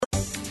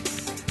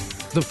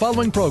The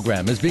following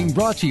program is being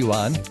brought to you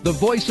on the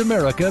Voice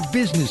America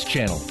Business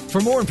Channel.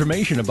 For more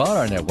information about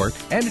our network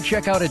and to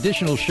check out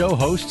additional show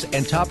hosts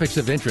and topics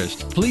of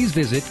interest, please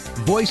visit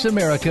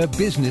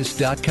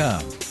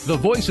voiceamericabusiness.com. The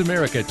Voice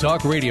America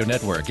Talk Radio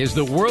Network is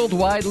the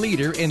worldwide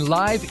leader in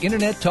live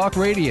Internet talk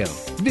radio.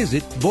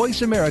 Visit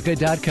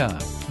voiceamerica.com.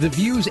 The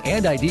views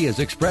and ideas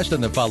expressed on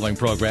the following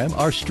program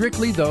are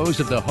strictly those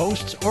of the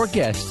hosts or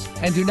guests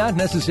and do not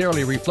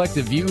necessarily reflect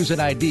the views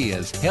and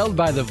ideas held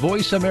by the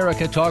Voice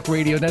America Talk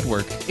Radio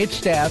Network, its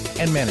staff,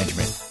 and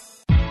management.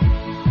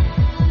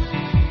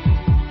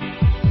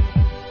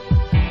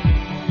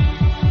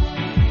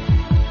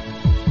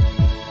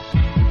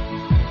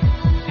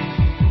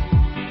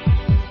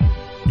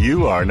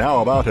 You are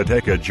now about to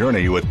take a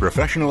journey with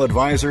professional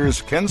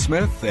advisors Ken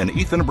Smith and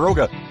Ethan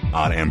Broga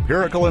on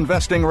Empirical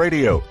Investing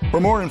Radio. For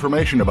more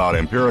information about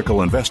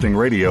Empirical Investing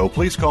Radio,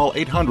 please call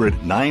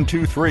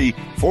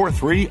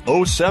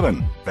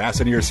 800-923-4307.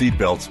 Fasten your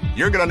seatbelts.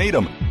 You're going to need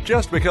them.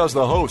 Just because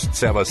the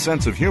hosts have a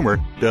sense of humor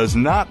does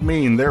not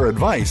mean their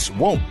advice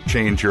won't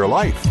change your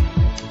life.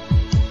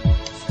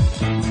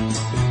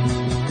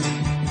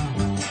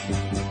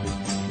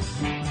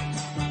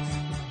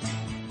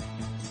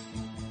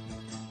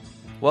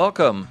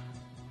 Welcome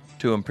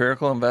to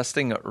Empirical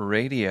Investing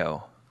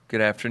Radio.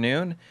 Good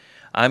afternoon.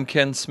 I'm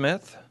Ken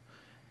Smith,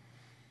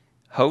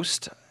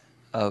 host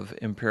of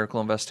Empirical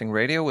Investing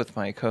Radio with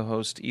my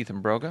co-host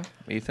Ethan Broga.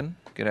 Ethan,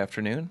 good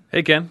afternoon.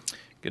 Hey, Ken.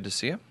 Good to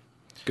see you.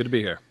 Good to be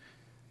here.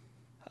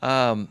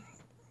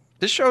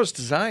 This show is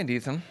designed,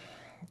 Ethan,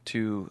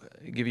 to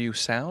give you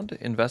sound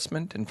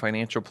investment and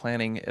financial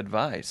planning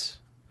advice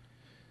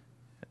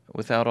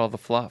without all the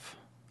fluff.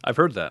 I've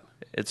heard that.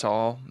 It's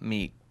all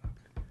meat.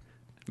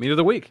 Meat of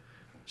the week.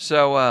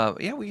 So,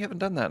 we haven't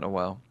done that in a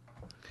while.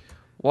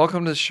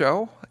 Welcome to the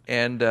show,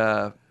 and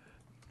I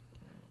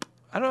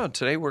don't know,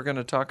 today we're going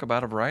to talk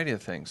about a variety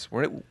of things.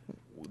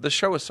 The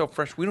show is so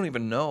fresh, we don't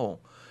even know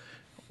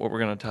what we're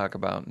going to talk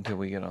about until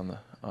we get on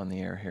the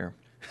air here,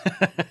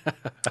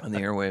 on the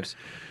airwaves.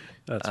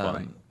 That's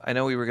funny. I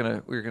know we were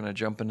gonna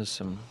jump into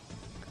some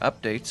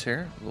updates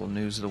here, a little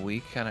news of the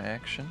week kind of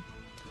action.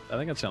 I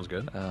think that sounds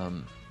good.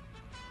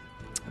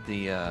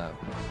 The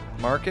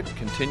market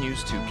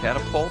continues to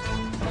catapult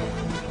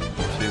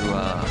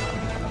to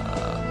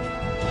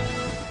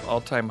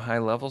all-time high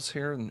levels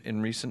here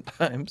in recent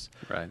times.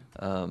 Right.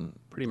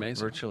 Pretty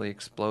amazing. Virtually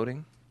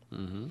exploding.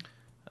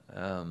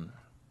 Mm-hmm.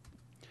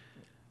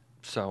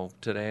 So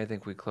today I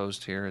think we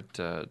closed here at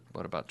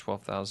about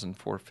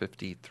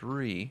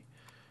 12,453,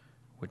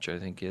 which I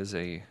think is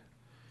a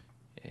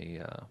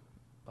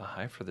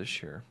high for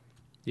this year.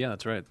 Yeah,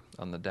 that's right.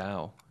 On the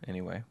Dow,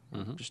 anyway.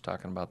 Mm-hmm. Just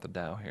talking about the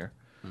Dow here.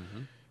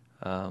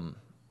 Mm-hmm.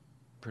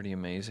 Pretty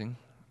amazing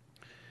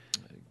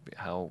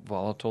how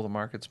volatile the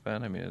market's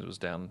been. I mean, it was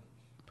down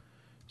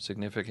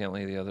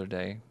significantly the other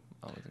day,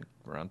 I think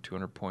around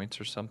 200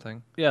 points or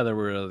something. Yeah, there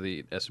were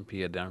the S&P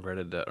had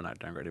downgraded, or not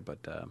downgraded,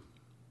 but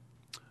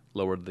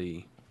lowered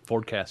the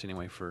forecast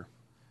anyway for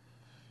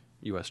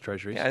U.S.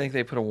 Treasuries. Yeah, I think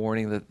they put a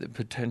warning that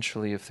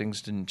potentially if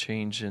things didn't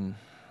change, and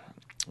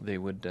they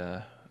would,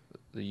 the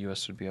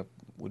U.S. would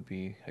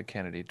be a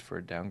candidate for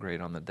a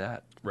downgrade on the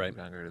debt. Right.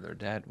 Downgrade of their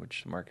debt,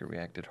 which the market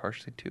reacted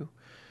harshly to.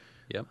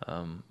 Yep.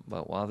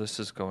 But while this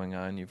is going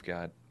on, you've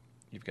got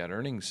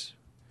earnings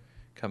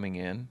coming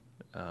in,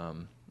 I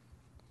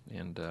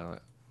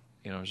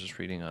was just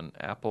reading on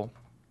Apple.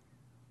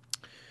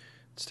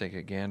 Let's take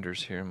a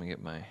ganders here. Let me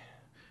get my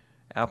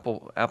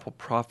Apple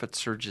profit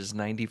surges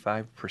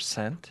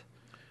 95%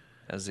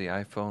 as the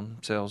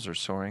iPhone sales are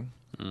soaring.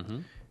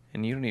 Mm-hmm.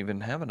 And you don't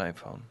even have an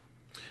iPhone.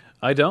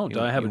 I don't.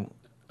 I have a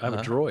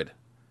Droid,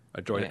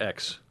 a Droid Yeah.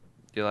 X.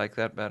 Do you like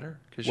that better?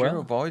 Because Well-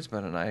 you've always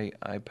been an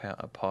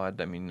iPod.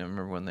 I mean, I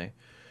remember when they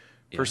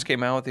first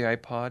came out with the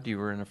iPod, you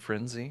were in a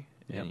frenzy,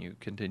 and you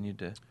continued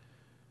to,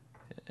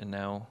 and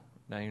now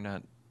you're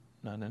not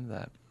into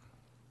that.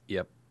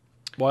 Yep.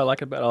 Well, I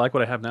like it, but I like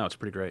what I have now. It's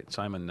pretty great.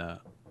 Simon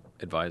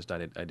advised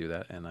I do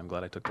that, and I'm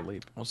glad I took the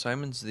leap. Well,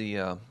 Simon's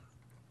the,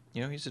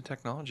 he's a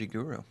technology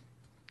guru.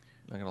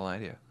 Not gonna lie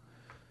to you.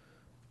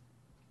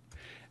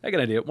 I got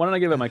an idea. Why don't I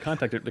give out my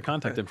contact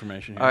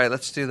information here? All right,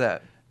 let's do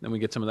that. Then we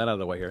get some of that out of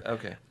the way here.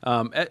 Okay.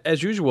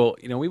 As usual,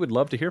 we would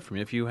love to hear from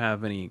you. If you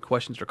have any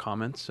questions or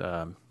comments,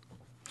 I'd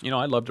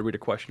love to read a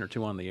question or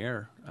two on the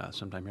air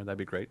sometime here. That'd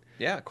be great.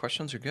 Yeah,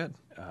 questions are good.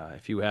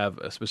 If you have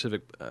a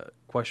specific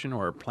question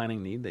or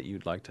planning need that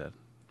you'd like to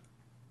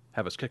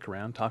have us kick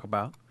around, talk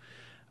about,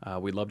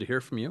 we'd love to hear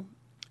from you.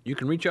 You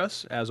can reach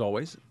us, as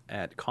always,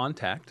 at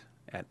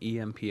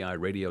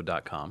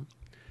contact@empiradio.com.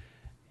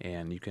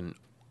 And you can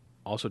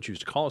also choose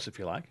to call us if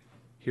you like,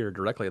 here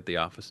directly at the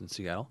office in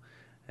Seattle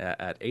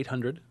at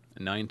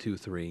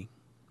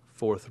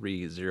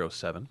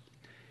 800-923-4307.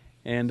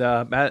 And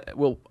Matt,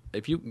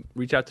 if you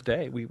reach out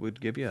today, we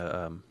would give you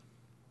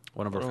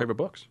one of our favorite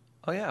books.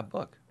 Oh, yeah, a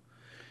book.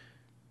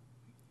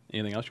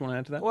 Anything else you want to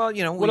add to that? Well,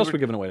 what else are we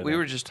giving away today? We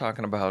were just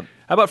talking about...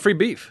 How about free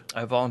beef?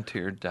 I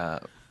volunteered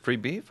free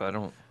beef. I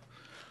don't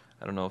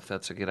know if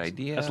that's a good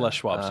idea. That's Les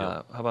Schwab's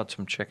deal. How about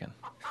some chicken?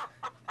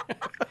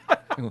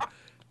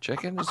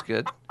 Chicken is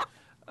good.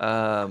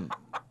 Hey,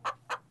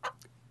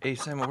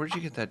 Simon, where'd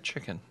you get that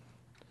chicken?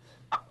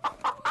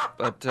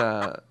 But,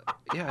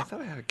 yeah, I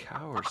thought I had a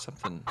cow or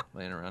something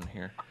laying around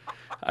here.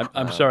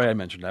 I'm sorry I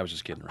mentioned. I was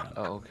just kidding around.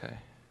 Oh, okay.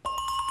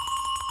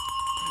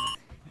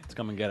 Let's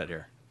come and get it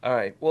here. All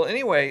right. Well,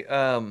 anyway,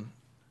 no,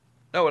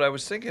 what I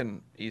was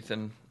thinking,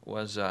 Ethan,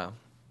 was,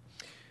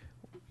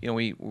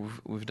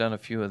 we've done a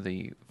few of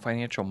the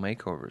financial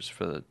makeovers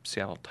for the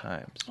Seattle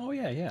Times. Oh,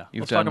 yeah.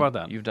 You've Let's done, talk about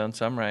that. You've done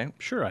some, right?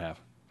 Sure, I have.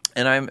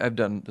 And I've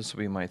done, this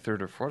will be my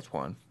third or fourth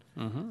one.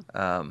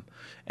 Mm-hmm.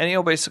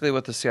 And basically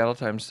what the Seattle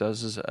Times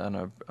does is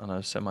on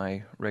a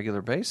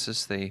semi-regular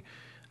basis, they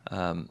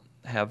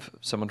have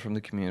someone from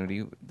the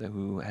community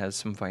who has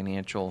some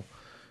financial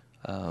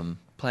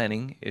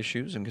planning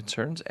issues and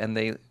concerns, and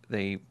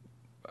they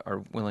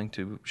are willing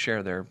to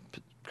share their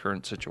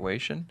current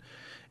situation.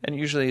 And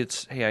usually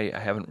it's, hey, I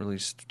haven't really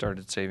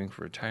started saving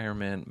for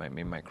retirement.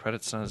 Maybe my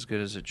credit's not as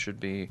good as it should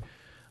be.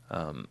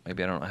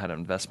 Maybe I don't know how to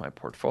invest my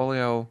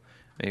portfolio.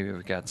 Maybe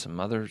we've got some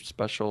other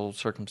special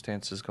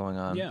circumstances going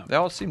on. Yeah. They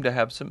all seem to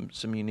have some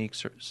unique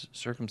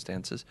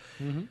circumstances.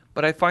 Mm-hmm.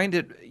 But I find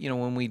it,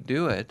 when we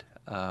do it,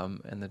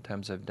 and the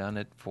times I've done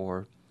it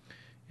for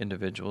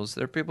individuals,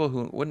 there are people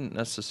who wouldn't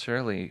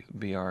necessarily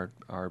be our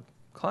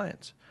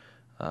clients.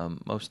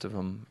 Most of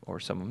them, or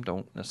some of them,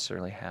 don't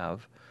necessarily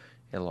have,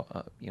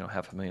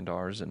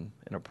 $500,000 in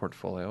a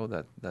portfolio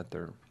that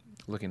they're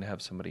looking to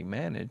have somebody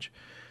manage.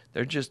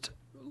 They're just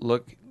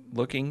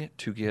looking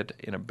to get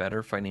in a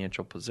better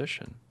financial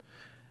position.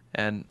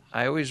 And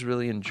I always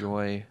really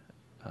enjoy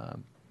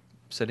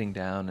sitting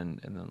down, and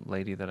the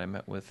lady that I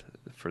met with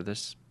for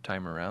this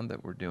time around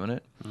that we're doing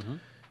it,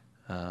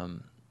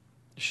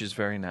 she's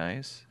very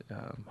nice,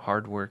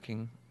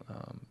 hardworking,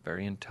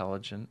 very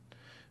intelligent,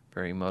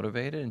 very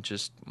motivated, and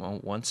just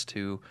wants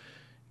to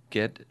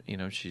get,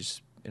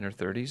 she's in her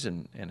 30s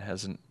and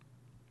hasn't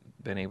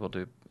been able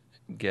to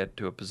get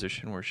to a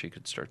position where she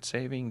could start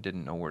saving,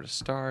 didn't know where to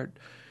start.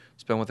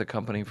 She's been with a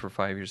company for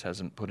 5 years,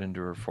 hasn't put into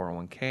her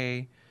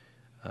 401k,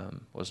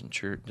 wasn't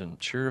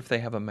sure if they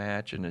have a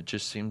match, and it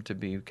just seemed to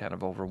be kind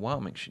of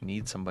overwhelming. She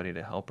needs somebody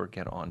to help her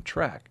get on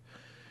track.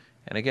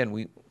 And again,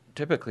 we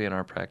typically in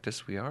our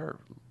practice, we are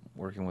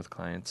working with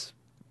clients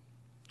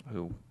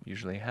who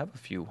usually have a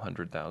few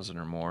 $100,000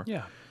 or more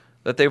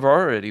that they've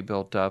already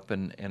built up,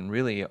 and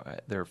really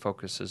their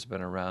focus has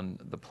been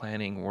around the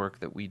planning work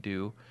that we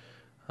do,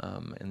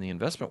 and the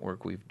investment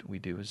work we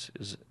do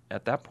is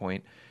at that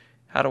point,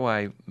 how do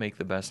I make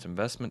the best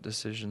investment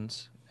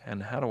decisions,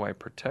 and how do I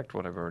protect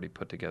what I've already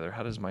put together?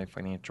 How does my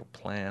financial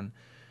plan,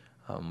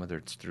 whether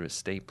it's through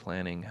estate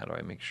planning, how do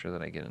I make sure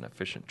that I get an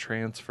efficient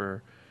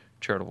transfer,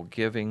 charitable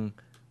giving?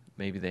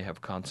 Maybe they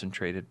have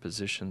concentrated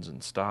positions in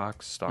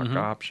stock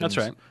options.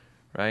 That's right.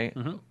 Right?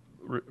 Mm-hmm.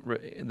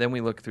 Then we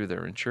look through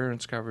their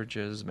insurance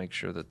coverages, make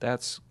sure that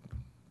that's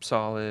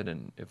solid,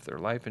 and if their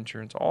life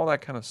insurance, all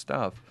that kind of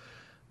stuff.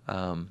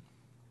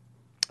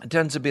 It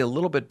tends to be a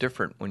little bit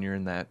different when you're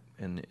in that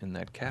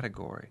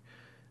category.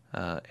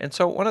 And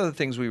so one of the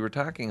things we were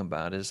talking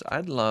about is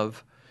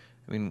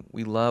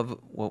we love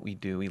what we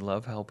do. We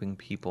love helping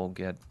people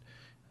get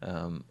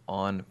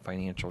on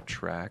financial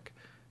track.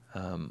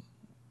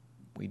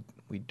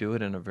 We do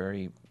it in a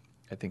very,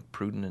 I think,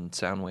 prudent and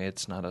sound way.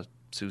 It's not a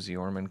Susie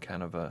Orman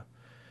kind of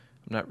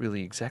I'm not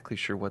really exactly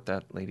sure what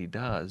that lady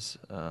does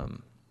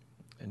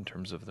in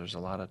terms of there's a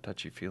lot of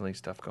touchy-feely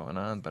stuff going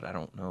on, but I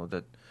don't know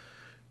that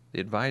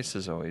the advice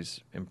is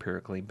always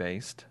empirically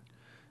based.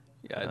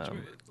 Yeah,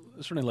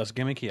 it's certainly less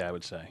gimmicky, I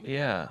would say.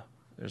 Yeah,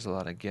 there's a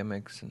lot of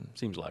gimmicks and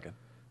Seems like it.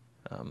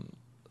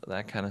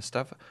 that kind of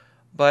stuff.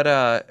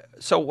 But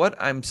so what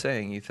I'm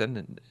saying,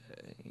 Ethan,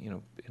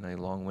 in a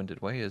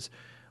long-winded way, is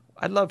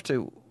I'd love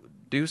to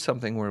do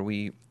something where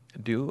we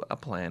do a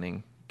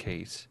planning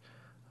case,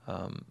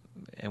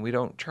 and we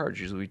don't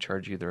charge. Usually, we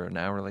charge either an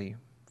hourly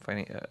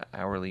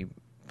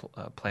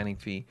planning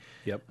fee,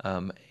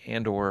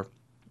 and or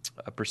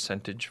a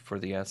percentage for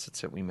the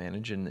assets that we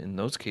manage. And in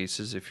those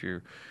cases, if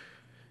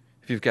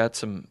you've got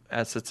some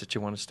assets that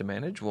you want us to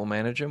manage, we'll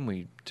manage them.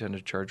 We tend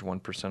to charge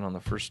 1% on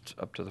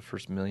up to the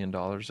first $1 million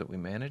that we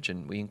manage,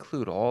 and we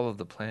include all of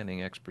the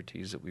planning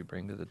expertise that we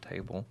bring to the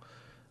table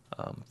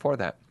for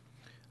that.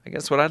 I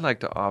guess what I'd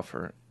like to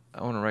offer,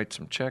 I want to write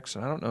some checks,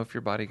 and I don't know if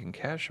your body can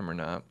cash them or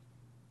not,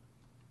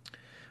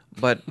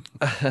 but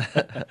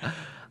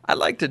I'd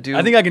like to do.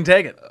 I think I can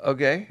take it.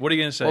 Okay. What are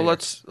you going to say? Well, here?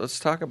 let's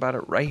talk about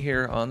it right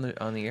here on the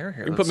air here.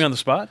 You can put me on the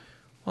spot?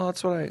 Well,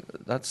 that's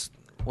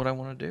what I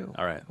want to do.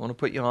 All right. I want to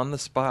put you on the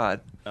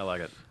spot. I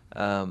like it.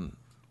 Oh,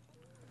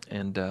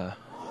 I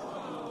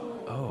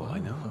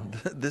know.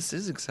 This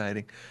is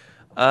exciting.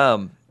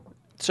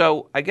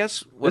 So I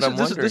guess what I'm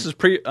wondering. This is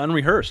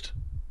unrehearsed.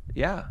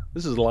 Yeah.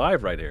 This is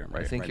live right here.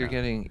 I think you're now.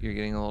 getting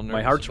a little nervous.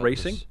 My heart's about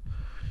racing. this.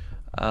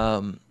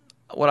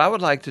 What I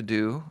would like to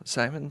do,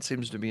 Simon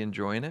seems to be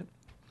enjoying it,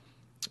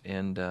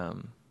 and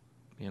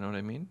you know what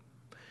I mean.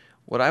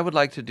 What I would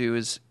like to do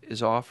is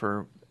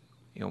offer,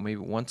 maybe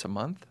once a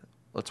month.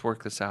 Let's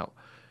work this out.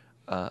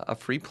 A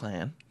free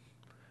plan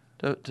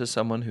to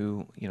someone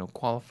who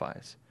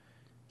qualifies.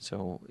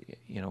 So,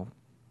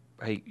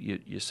 hey,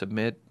 you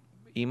submit,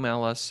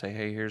 email us, say,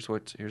 hey, here's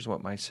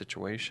what my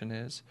situation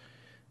is,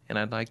 and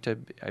I'd like to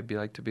be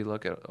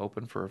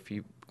open for a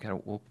few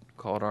we'll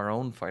call it our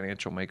own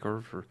financial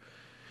makeover for.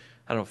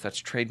 I don't know if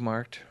that's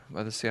trademarked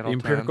by the Seattle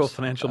Times. Empirical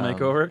financial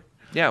makeover.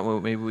 Yeah,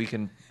 well, maybe we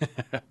can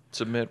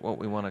submit what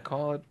we want to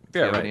call it. If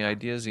you have any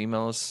ideas,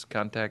 email us,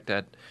 contact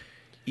at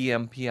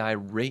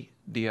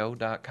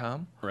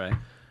empiradio.com. Right.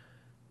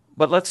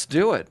 But let's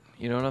do it.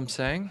 You know what I'm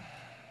saying?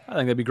 I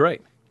think that'd be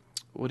great.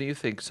 What do you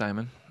think,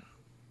 Simon?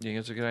 You think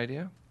it's a good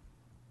idea?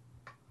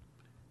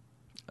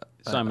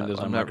 Simon doesn't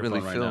have a I'm not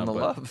really microphone feeling right now, the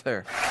but- love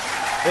there.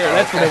 There,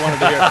 that's what I wanted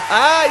to hear.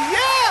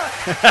 Yeah!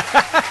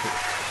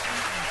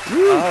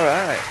 All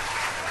right.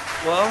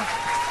 Well,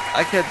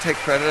 I can't take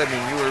credit. I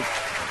mean,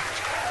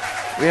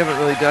 we haven't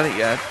really done it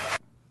yet.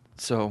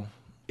 So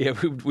Yeah,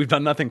 we've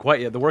done nothing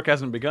quite yet. The work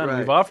hasn't begun. Right.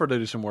 We've offered to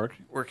do some work.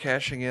 we're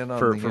cashing in on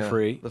For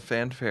free. the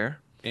fanfare.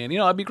 And,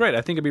 it'd be great.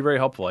 I think it'd be very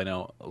helpful. I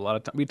know a lot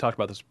of we talked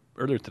about this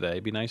earlier today.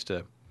 It'd be nice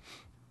to,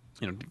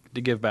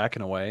 to give back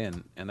in a way.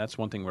 And that's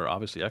one thing we're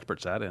obviously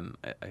experts at. And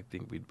I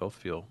think we'd both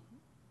feel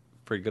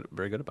very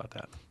good about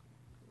that.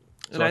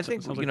 And I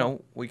think,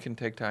 we can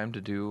take time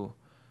to do,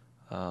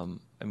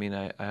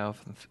 I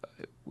often,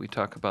 we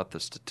talk about the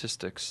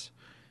statistics,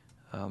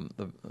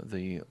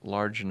 the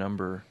large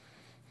number,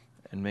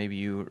 and maybe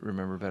you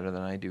remember better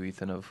than I do,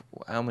 Ethan, of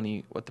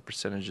what the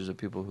percentages of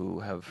people who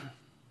have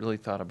really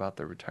thought about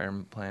their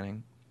retirement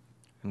planning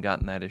and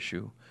gotten that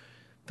issue,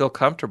 feel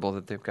comfortable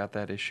that they've got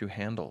that issue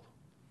handled.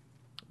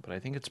 But I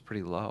think it's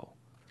pretty low.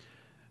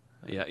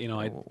 Yeah,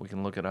 we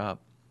can look it up.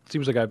 It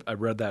seems like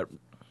I've read that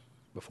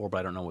before, but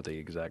I don't know what the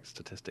exact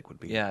statistic would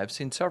be. Yeah, I've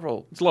seen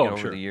several It's low, I'm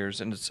over sure. the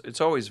years, and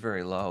it's always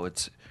very low.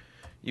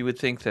 You would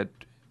think that,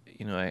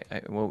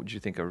 what would you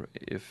think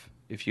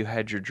if you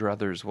had your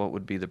druthers, what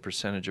would be the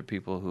percentage of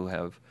people who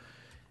have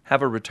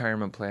a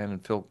retirement plan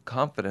and feel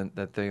confident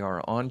that they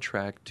are on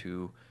track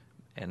to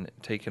and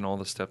taking all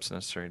the steps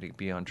necessary to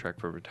be on track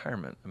for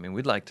retirement? I mean,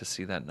 we'd like to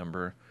see that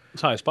number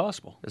As high as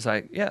possible.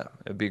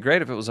 it'd be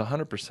great if it was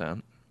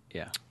 100%.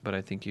 Yeah. But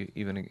I think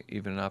even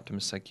an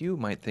optimist like you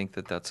might think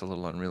that that's a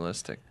little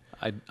unrealistic.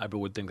 I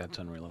would think that's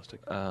unrealistic.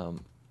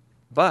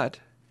 But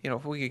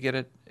if we could get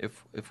it,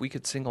 if we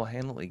could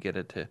single-handedly get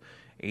it to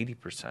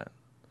 80%,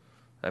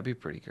 that'd be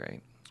pretty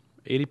great.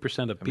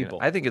 80% of people.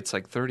 I think it's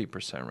like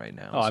 30% right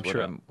now. Oh, is I'm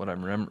sure. What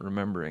I'm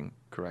remembering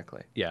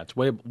correctly. Yeah, it's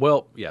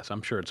yes,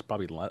 I'm sure it's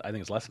probably. I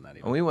think it's less than that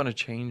even. And we want to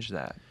change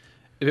that.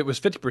 If it was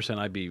 50%,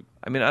 I'd be.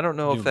 I mean, I don't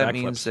know if doing that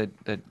backflips. means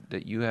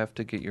that you have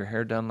to get your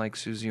hair done like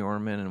Susie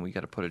Orman, and we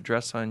got to put a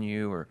dress on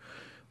you, or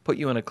put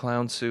you in a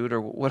clown suit,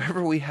 or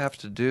whatever we have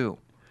to do.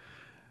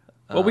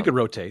 Well, we could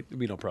rotate. It'd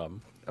be no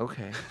problem.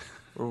 Okay.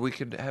 Or we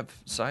could have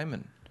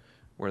Simon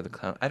wear the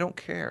clown. I don't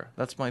care.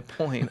 That's my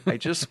point. I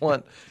just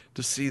want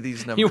to see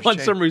these numbers You want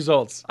change. some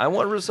results. I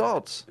want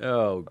results.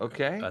 Oh,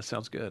 Okay. That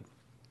sounds good.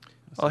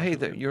 Oh, hey,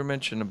 you were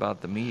mentioning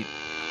about the meat.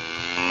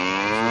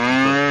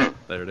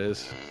 There it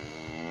is.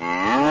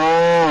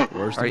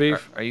 Where's the Are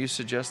beef? you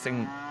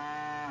suggesting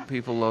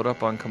people load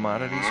up on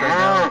commodities right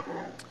now?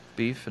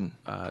 Beef and...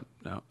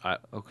 No,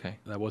 Okay.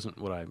 that wasn't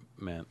what I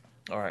meant.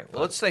 All right.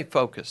 Well, let's stay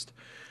focused.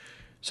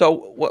 So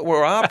what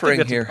we're offering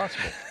I think here... that's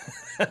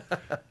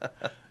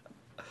impossible.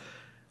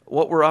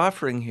 What we're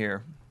offering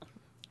here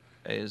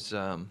is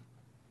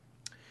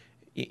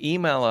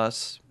email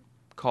us,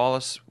 call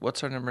us.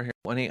 What's our number here?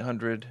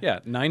 1-800... Yeah,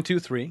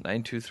 923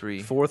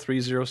 923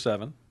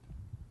 4307.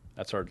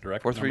 That's our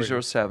direct number.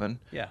 4307.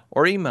 Yeah.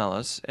 Or email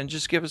us and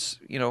just give us,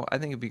 I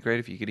think it'd be great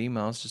if you could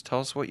email us. Just tell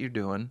us what you're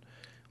doing,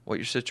 what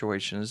your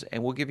situation is,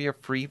 and we'll give you a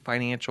free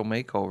financial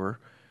makeover.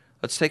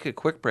 Let's take a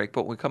quick break,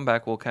 but when we come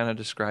back, we'll kind of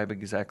describe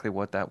exactly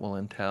what that will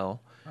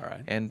entail. All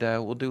right. And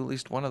we'll do at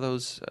least one of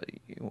those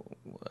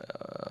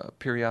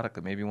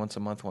periodically, maybe once a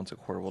month, once a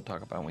quarter. We'll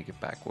talk about it when we get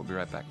back. We'll be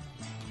right back.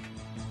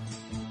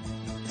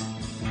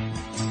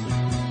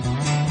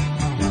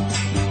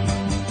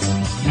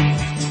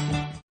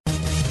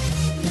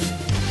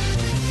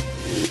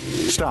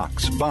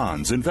 Stocks,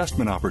 bonds,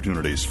 investment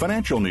opportunities,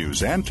 financial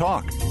news, and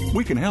talk.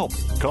 We can help.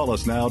 Call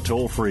us now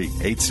toll free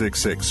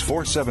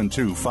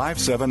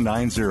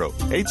 866-472-5790.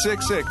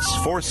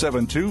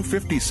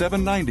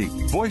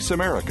 866-472-5790. Voice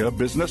America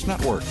Business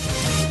Network.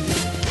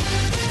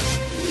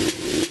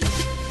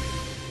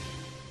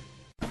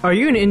 Are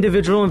you an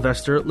individual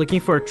investor looking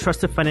for a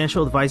trusted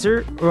financial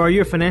advisor? Or are you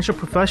a financial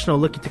professional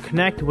looking to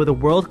connect with a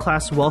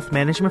world-class wealth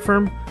management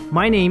firm?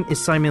 My name is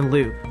Simon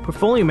Liu,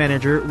 Portfolio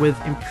Manager with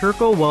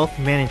Empirical Wealth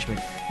Management,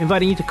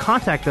 inviting you to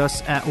contact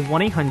us at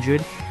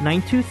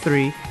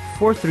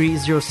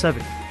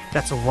 1-800-923-4307.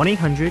 That's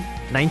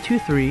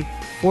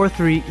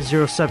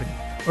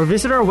 1-800-923-4307. Or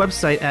visit our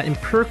website at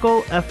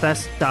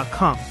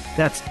empiricalfs.com.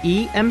 That's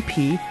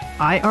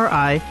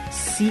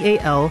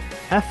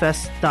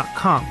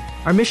EMPIRICALFS.com.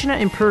 Our mission at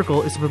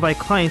Empirical is to provide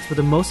clients with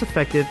the most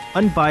effective,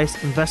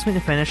 unbiased investment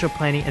and financial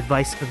planning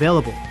advice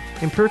available.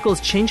 Empirical is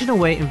changing the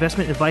way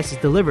investment advice is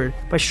delivered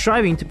by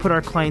striving to put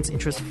our clients'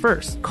 interests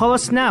first. Call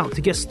us now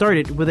to get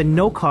started with a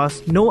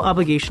no-cost,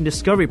 no-obligation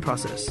discovery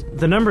process.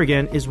 The number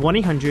again is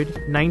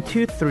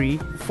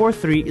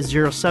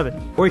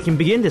 1-800-923-4307, or you can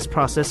begin this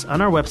process on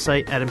our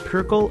website at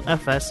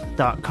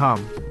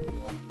empiricalfs.com.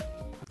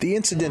 The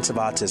incidence of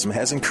autism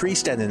has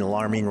increased at an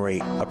alarming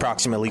rate.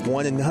 Approximately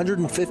 1 in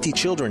 150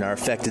 children are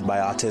affected by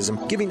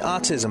autism, giving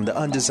autism the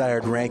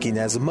undesired ranking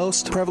as the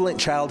most prevalent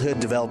childhood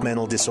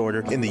developmental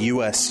disorder in the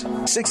U.S.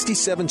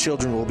 67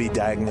 children will be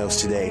diagnosed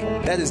today.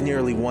 That is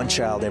nearly one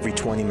child every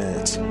 20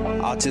 minutes.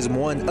 Autism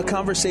One, a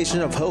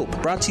conversation of hope,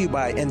 brought to you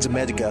by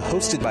Enzymedica,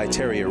 hosted by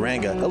Terry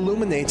Aranga,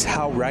 illuminates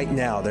how right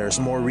now there is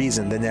more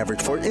reason than ever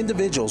for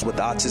individuals with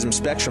autism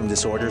spectrum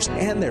disorders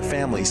and their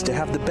families to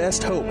have the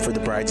best hope for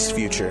the brightest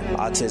future.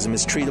 Autism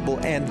is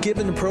treatable, and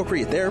given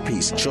appropriate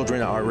therapies,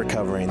 children are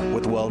recovering.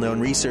 With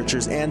well-known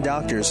researchers and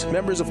doctors,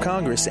 members of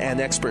Congress,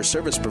 and expert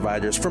service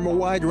providers from a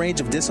wide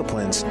range of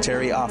disciplines,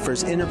 Terry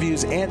offers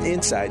interviews and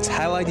insights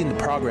highlighting the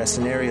progress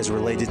in areas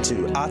related to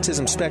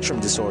autism spectrum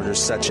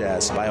disorders such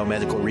as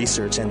biomedical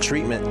research and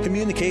treatment,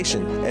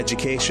 communication,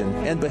 education,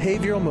 and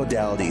behavioral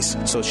modalities,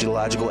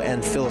 sociological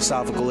and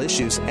philosophical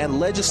issues, and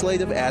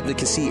legislative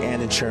advocacy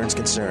and insurance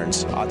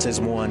concerns.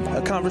 Autism One,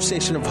 a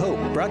conversation of hope,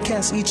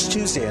 broadcasts each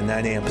Tuesday at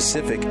 9 a.m.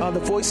 Pacific on the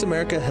Voice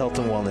America Health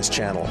and Wellness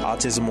channel.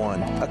 Autism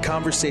One, a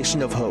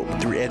conversation of hope.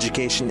 Through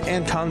education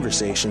and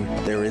conversation,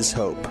 there is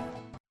hope.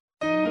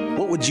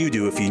 What would you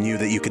do if you knew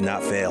that you could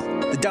not fail?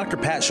 The Dr.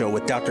 Pat Show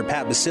with Dr.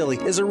 Pat Basili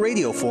is a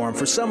radio forum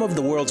for some of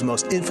the world's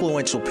most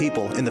influential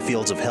people in the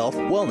fields of health,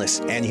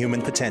 wellness, and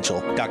human potential.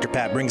 Dr.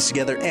 Pat brings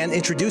together and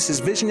introduces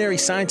visionary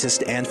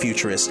scientists and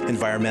futurists,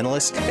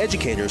 environmentalists,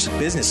 educators,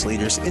 business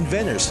leaders,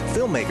 inventors,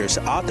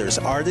 filmmakers, authors,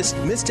 artists,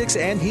 mystics,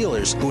 and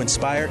healers who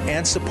inspire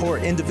and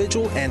support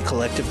individual and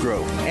collective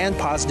growth and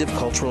positive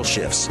cultural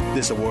shifts.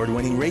 This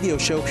award-winning radio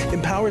show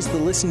empowers the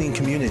listening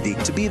community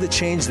to be the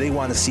change they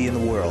want to see in the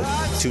world.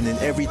 Tune in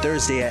every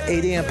Thursday at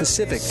 8 a.m.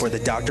 Pacific for the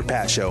Dr.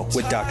 Pat Show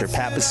with Dr.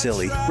 Pat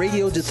Basili,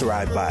 radio to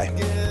thrive by.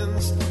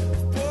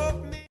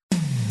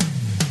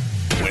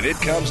 When it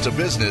comes to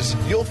business,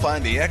 you'll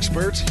find the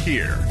experts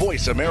here.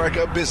 Voice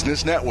America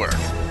Business Network.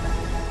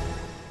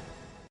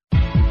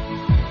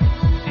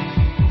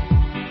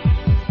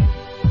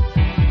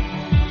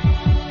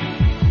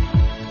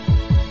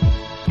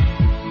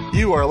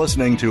 You are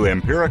listening to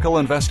Empirical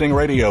Investing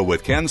Radio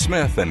with Ken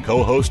Smith and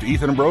co-host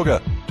Ethan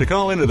Broga. To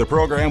call into the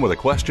program with a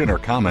question or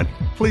comment,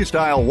 please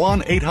dial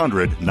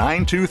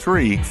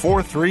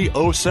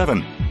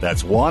 1-800-923-4307.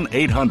 That's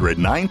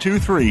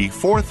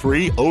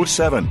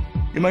 1-800-923-4307.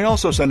 You may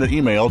also send an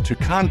email to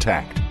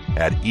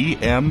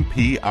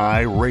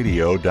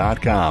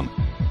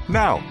contact@empiradio.com.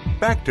 Now,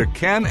 back to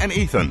Ken and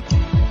Ethan.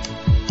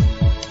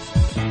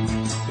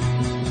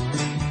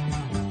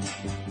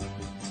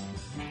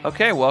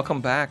 Okay,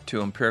 welcome back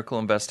to Empirical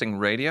Investing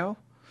Radio.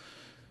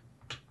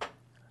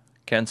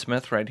 Ken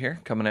Smith right here,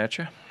 coming at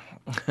you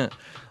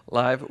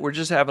live. We're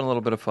just having a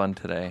little bit of fun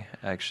today.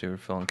 Actually, we're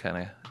feeling kind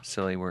of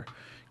silly. We're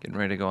getting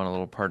ready to go on a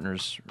little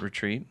partners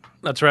retreat.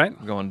 That's right.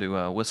 We're going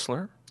to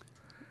Whistler.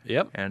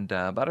 Yep. And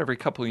about every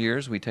couple of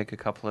years, we take a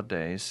couple of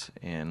days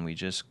and we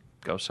just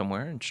go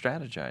somewhere and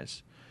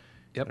strategize.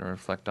 Yep. And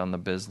reflect on the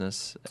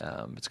business.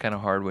 It's kind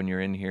of hard when you're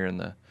in here in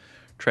the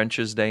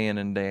trenches day in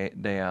and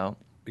day out.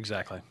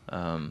 Exactly.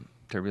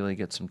 To really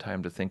get some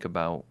time to think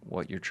about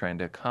what you're trying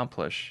to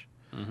accomplish.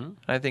 Mm-hmm.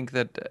 I think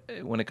that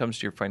when it comes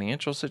to your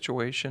financial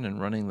situation and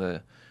running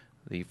the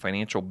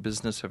financial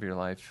business of your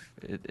life,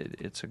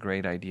 it's a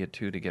great idea,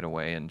 too, to get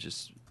away and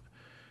just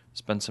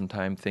spend some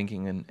time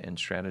thinking and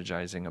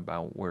strategizing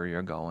about where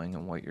you're going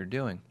and what you're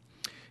doing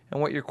and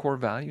what your core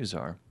values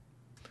are.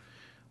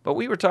 But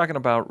we were talking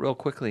about, real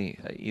quickly,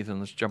 Ethan,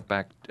 let's jump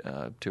back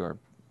to our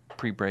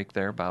pre-break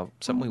there, about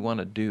something we want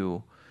to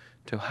do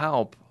to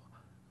help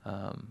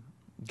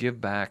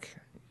give back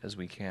as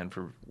we can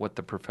for what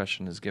the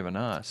profession has given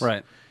us.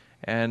 Right.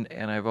 And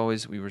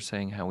we were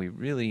saying how we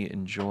really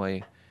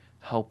enjoy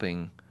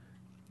helping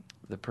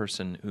the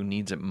person who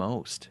needs it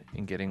most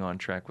in getting on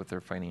track with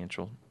their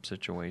financial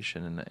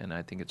situation. And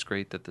I think it's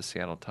great that the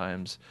Seattle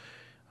Times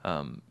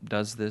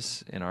does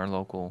this in our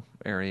local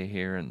area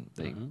here, and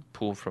they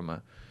pull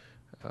from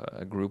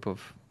a group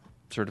of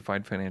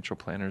certified financial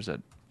planners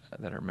that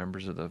are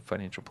members of the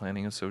Financial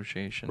Planning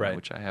Association, right,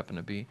 which I happen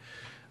to be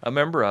a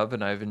member of,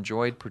 and I've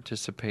enjoyed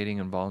participating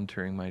and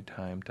volunteering my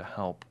time to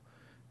help,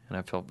 and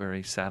I felt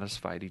very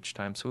satisfied each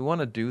time. So we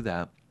want to do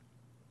that.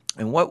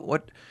 And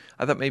what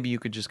I thought maybe you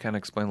could just kind of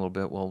explain a little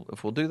bit. Well,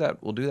 if we'll do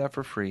that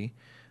for free,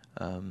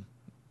 and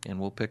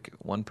we'll pick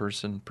one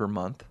person per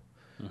month.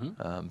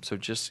 Mm-hmm. So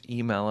just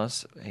email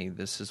us, hey,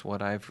 this is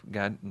what I've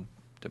got. And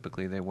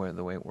typically, the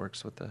way it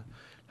works with the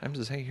Times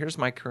is, hey, here's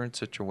my current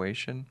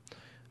situation,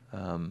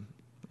 and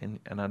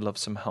I'd love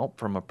some help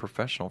from a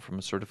professional, from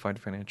a certified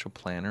financial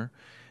planner.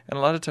 And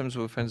a lot of times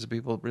what we find is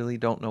people really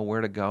don't know where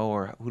to go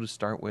or who to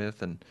start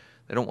with, and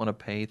they don't want to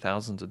pay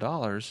thousands of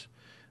dollars.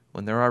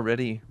 when they're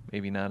already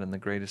maybe not in the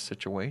greatest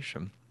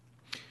situation.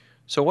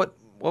 So what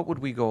would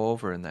we go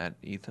over in that,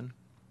 Ethan?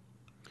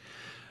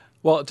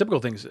 Well, typical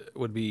things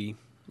would be,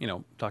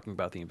 talking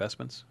about the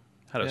investments,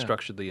 how to Yeah.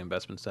 structure the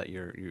investments that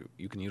you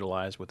can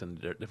utilize within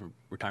the different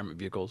retirement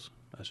vehicles,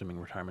 assuming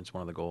retirement's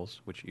one of the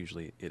goals, which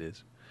usually it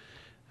is.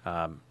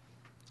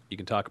 You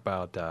can talk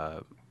about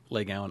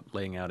laying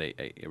out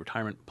a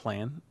retirement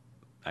plan,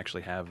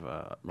 actually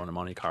run a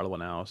Monte Carlo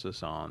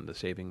analysis on the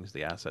savings,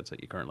 the assets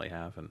that you currently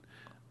have, and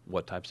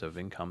what types of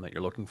income that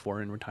you're looking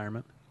for in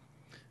retirement.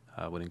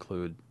 Would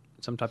include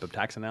some type of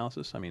tax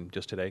analysis. I mean,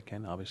 just today,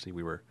 Ken, obviously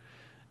we were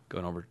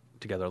going over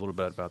together a little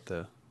bit about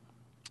the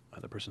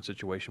person's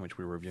situation, which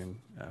we were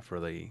reviewing for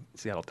the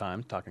Seattle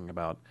Times, talking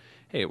about,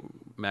 hey,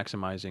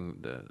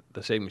 maximizing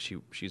the savings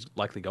she's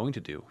likely going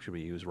to do. Should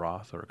we use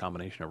Roth or a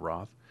combination of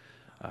Roth,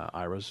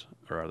 IRAs,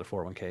 or other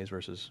 401ks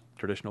versus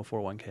traditional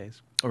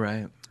 401ks?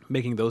 Right.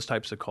 Making those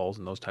types of calls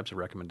and those types of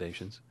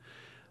recommendations.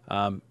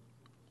 To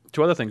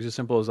other things as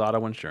simple as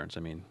auto insurance. I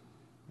mean,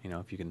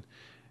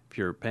 if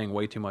you're paying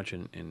way too much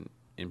in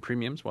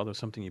premiums, well, there's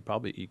something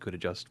you could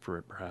adjust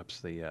for perhaps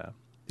the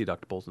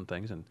deductibles and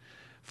things, and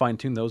fine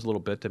tune those a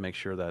little bit to make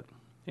sure that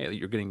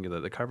you're getting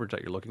the coverage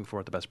that you're looking for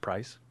at the best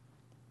price.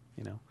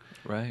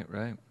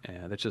 Right.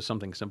 And that's just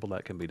something simple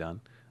that can be done.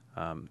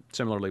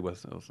 Similarly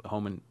with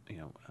home and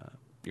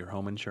your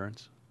home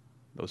insurance,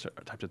 those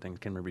types of things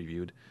can be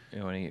reviewed.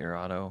 Your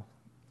auto.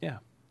 Yeah.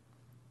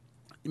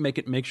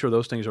 Make sure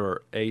those things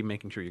are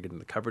making sure you're getting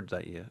the coverage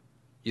that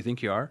you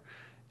think you are,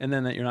 and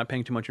then that you're not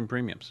paying too much in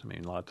premiums. I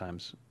mean, a lot of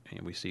times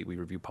we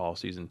review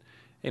policies and,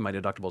 hey, my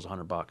deductible is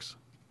 $100.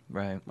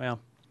 Right. Well,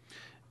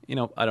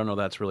 I don't know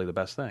that's really the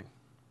best thing,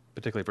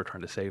 particularly if we're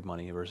trying to save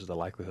money versus the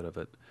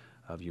likelihood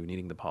of you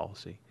needing the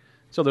policy.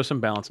 So there's some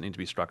balance that needs to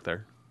be struck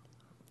there,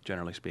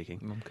 generally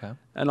speaking. Okay.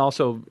 And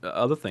also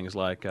other things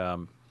like,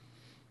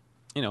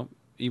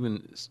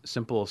 even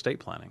simple estate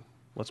planning.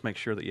 Let's make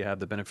sure that you have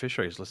the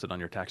beneficiaries listed on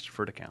your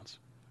tax-deferred accounts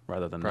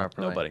rather than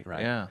Properly. nobody,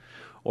 right? Yeah.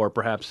 Or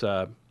perhaps,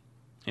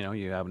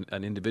 you have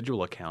an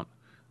individual account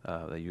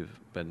that you've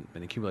been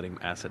accumulating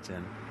assets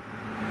in.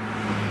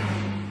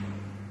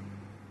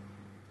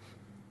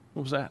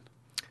 What was that?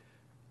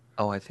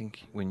 Oh, I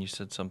think when you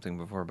said something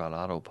before about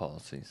auto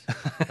policies.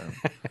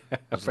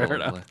 Fair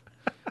enough.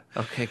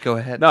 Okay, go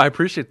ahead. No, I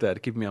appreciate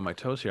that. Keeping me on my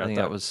toes here. I think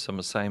that was some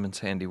of Simon's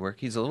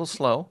handiwork. He's a little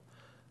slow,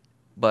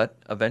 but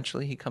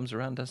eventually he comes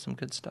around, does some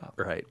good stuff.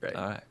 Right.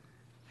 All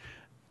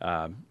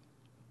right.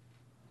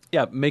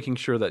 Yeah, making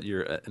sure that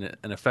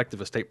an effective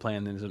estate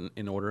plan is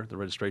in order. The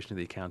registration of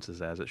the accounts is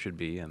as it should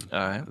be, and All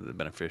right. the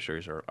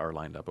beneficiaries are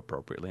lined up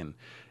appropriately. And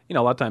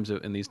a lot of times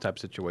in these type of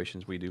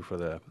situations, we do for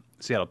the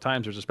Seattle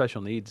Times, there's a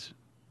special needs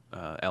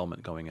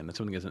element going in. It's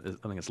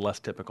something that's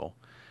less typical.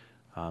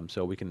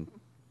 So we can,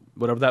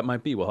 whatever that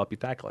might be, we'll help you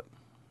tackle it.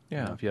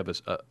 Yeah. If you have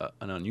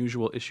an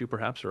unusual issue,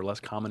 perhaps, or a less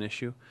common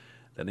issue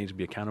that needs to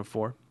be accounted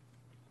for,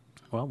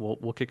 well,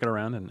 we'll kick it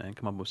around and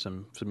come up with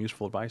some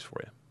useful advice for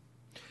you.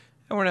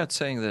 And we're not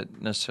saying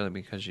that necessarily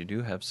because you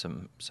do have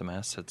some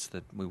assets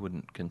that we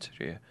wouldn't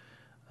consider you.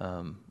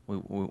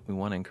 We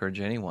want to encourage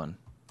anyone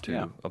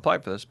to apply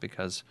for this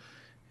because,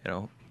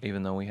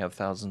 even though we have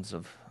thousands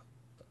of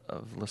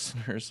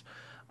listeners,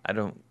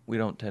 we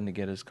don't tend to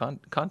get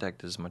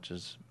contact as much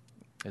as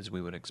we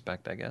would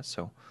expect, I guess.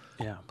 So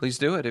please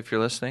do it if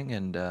you're listening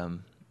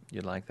and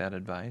you'd like that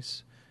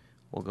advice.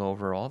 We'll go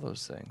over all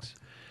those things.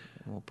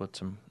 We'll put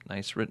some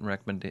nice written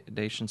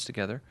recommendations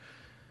together.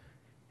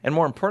 And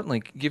more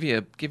importantly, give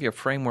you a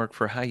framework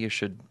for how you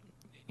should,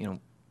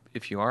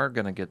 if you are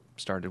going to get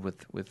started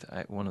with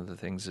one of the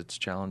things that's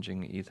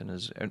challenging, Ethan,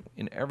 is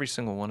in every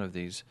single one of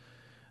these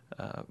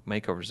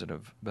makeovers that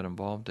have been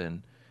involved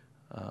in,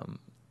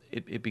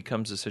 it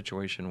becomes a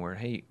situation where,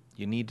 hey,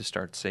 you need to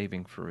start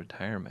saving for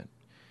retirement.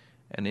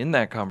 And in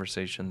that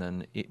conversation,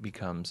 then it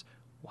becomes,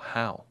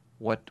 how?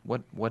 What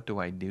do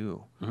I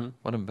do? Mm-hmm.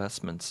 What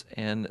investments?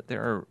 And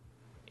there are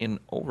an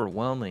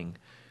overwhelming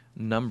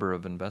number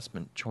of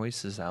investment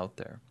choices out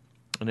there,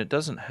 and it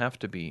doesn't have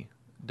to be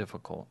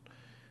difficult.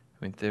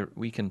 I mean,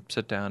 we can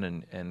sit down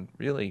and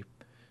really,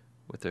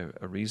 with a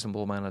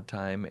reasonable amount of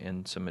time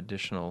and some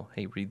additional,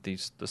 hey, read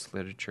this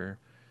literature,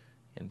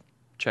 and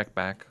check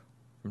back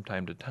from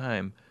time to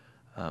time.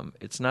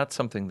 It's not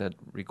something that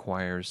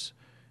requires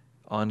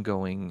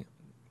ongoing,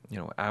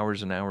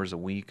 hours and hours a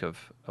week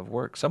of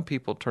work. Some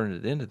people turn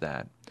it into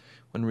that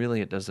when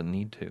really it doesn't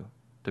need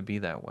to be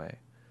that way.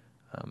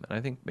 And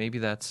I think maybe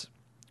that's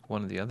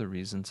one of the other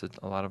reasons that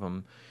a lot of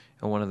them,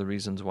 and one of the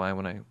reasons why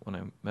when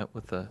I met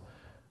with the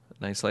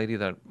nice lady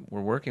that we're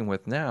working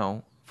with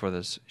now for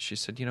this, she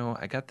said,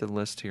 I got the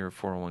list here of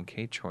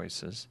 401k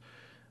choices,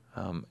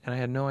 and I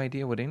had no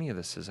idea what any of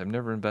this is. I've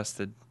never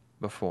invested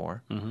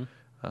before,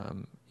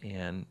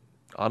 and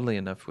oddly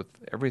enough, with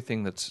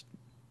everything that's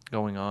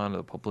going on,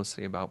 the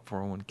publicity about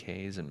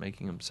 401ks and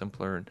making them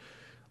simpler and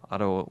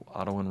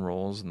auto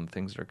enrolls and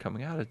things that are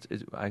coming out,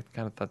 I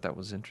kind of thought that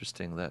was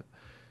interesting that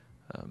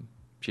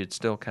she had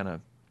still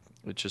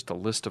it's just a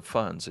list of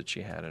funds that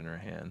she had in her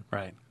hand.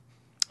 Right.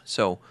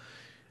 So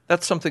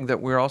that's something that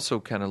we're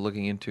also kind of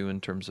looking into in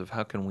terms of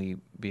how can we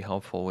be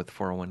helpful with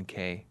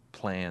 401k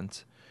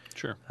plans.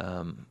 Sure.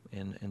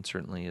 And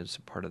certainly as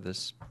part of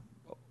this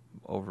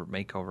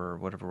makeover, or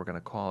whatever we're going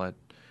to call it,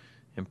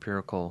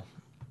 empirical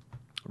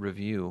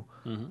review,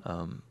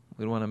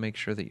 we want to make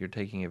sure that you're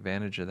taking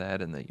advantage of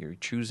that and that you're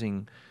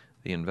choosing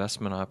the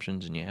investment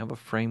options and you have a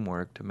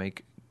framework to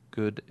make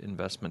good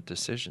investment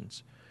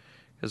decisions.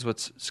 Because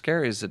what's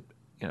scary is that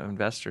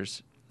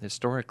investors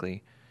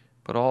historically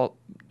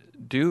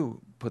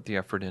do put the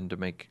effort in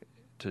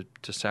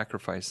to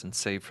sacrifice and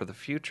save for the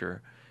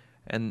future,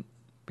 and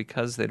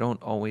because they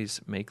don't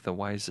always make the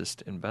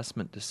wisest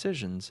investment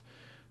decisions,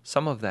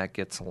 some of that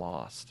gets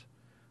lost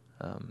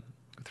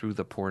through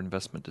the poor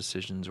investment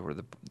decisions or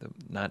the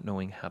not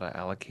knowing how to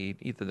allocate.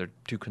 Either they're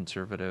too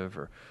conservative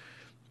or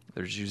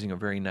they're using a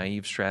very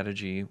naive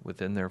strategy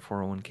within their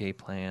 401k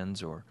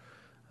plans,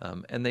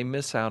 and they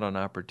miss out on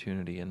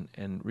opportunity.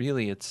 And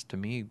really, it's, to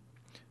me,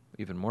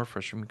 even more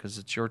frustrating because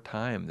it's your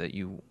time that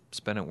you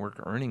spend at work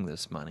earning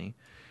this money.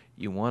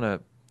 You want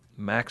to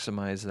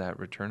maximize that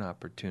return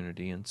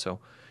opportunity. And so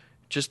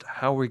just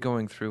how we're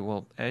going through,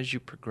 well, as you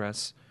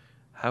progress,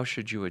 how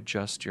should you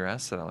adjust your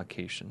asset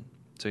allocation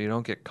so you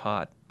don't get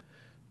caught,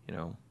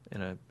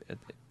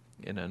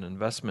 in an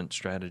investment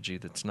strategy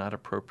that's not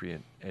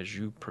appropriate as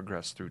you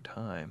progress through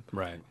time.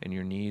 Right. And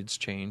your needs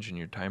change and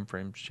your time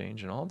frames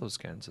change and all those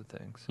kinds of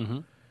things. Mm-hmm.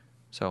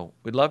 So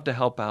we'd love to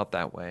help out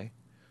that way.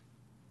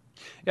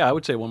 Yeah, I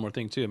would say one more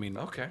thing, too. I mean,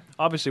 Okay.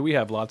 Obviously we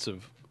have lots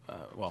of, I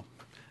don't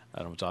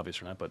know if it's obvious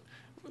or not, but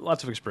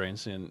lots of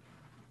experience. And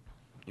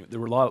there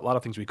were a lot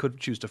of things we could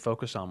choose to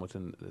focus on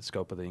within the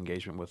scope of the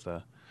engagement with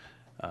a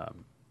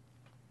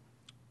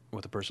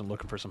person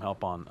looking for some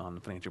help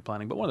on financial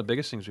planning. But one of the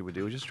biggest things we would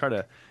do is just try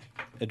to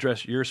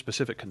address your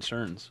specific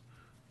concerns.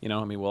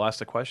 We'll ask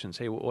the questions,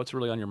 hey, what's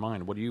really on your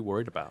mind? What are you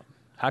worried about?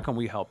 How can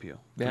we help you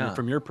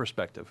from your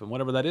perspective? And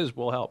whatever that is,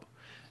 we'll help.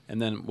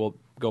 And then we'll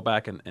go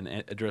back and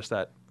address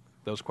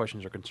those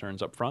questions or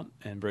concerns up front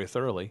and very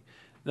thoroughly.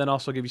 Then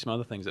also give you some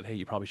other things that, hey,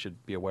 you probably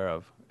should be aware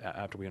of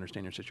after we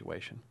understand your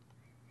situation.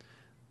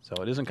 So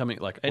it isn't coming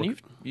like... And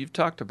you've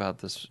talked about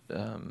this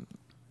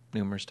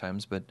numerous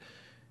times, but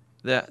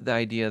the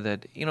idea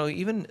that,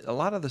 even a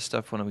lot of the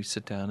stuff when we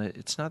sit down,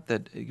 it's not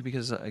that,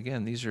 because,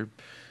 again, these are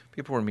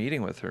people we're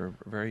meeting with are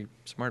very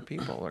smart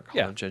people, are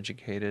college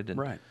educated, and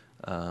right.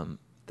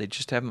 They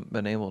just haven't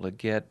been able to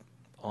get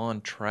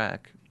on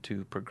track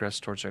to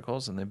progress towards their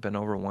goals, and they've been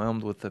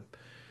overwhelmed with the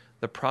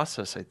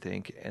process, I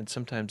think. And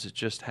sometimes it's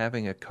just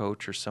having a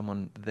coach or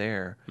someone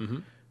there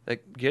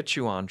that gets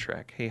you on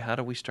track. Hey, how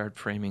do we start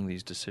framing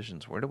these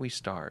decisions? Where do we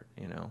start?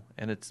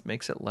 And it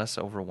makes it less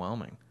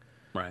overwhelming,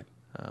 right,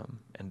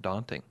 and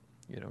daunting.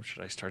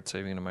 Should I start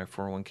saving into my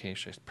 401k?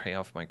 Should I pay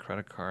off my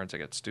credit cards? I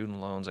got student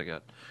loans. I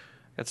got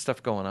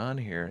stuff going on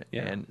here.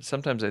 Yeah. And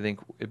sometimes I think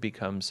it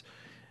becomes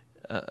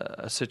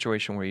a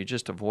situation where you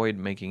just avoid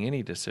making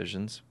any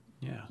decisions.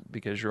 Yeah.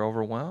 Because you're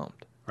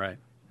overwhelmed. Right.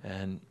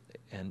 And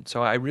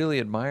so I really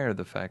admire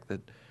the fact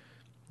that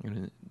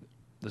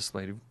this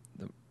lady,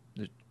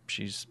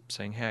 she's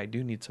saying, hey, I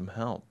do need some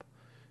help,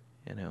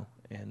 and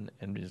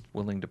is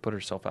willing to put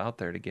herself out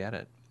there to get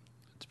it.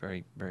 It's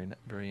very, very,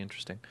 very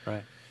interesting.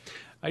 Right.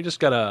 I just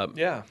got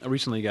I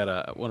recently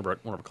got one of our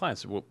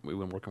clients we've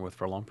been working with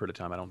for a long period of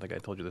time. I don't think I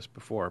told you this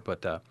before,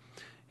 but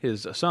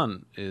his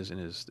son is in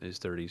his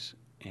 30s,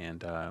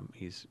 and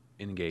he's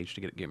engaged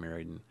to get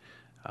married, and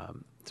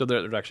so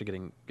they're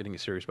actually getting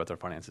serious about their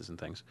finances and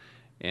things.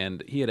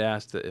 And he had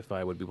asked if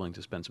I would be willing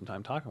to spend some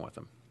time talking with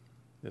them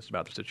just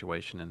about the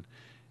situation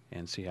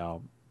and see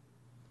how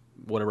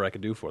whatever I could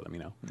do for them,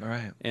 All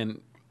right.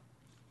 And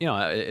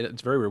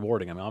it's very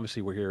rewarding. I mean,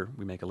 obviously we're here,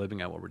 we make a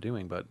living at what we're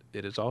doing, but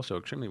it is also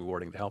extremely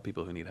rewarding to help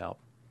people who need help.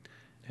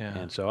 Yeah.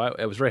 And so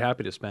I was very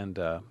happy to spend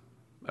a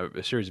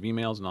series of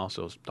emails and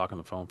also talk on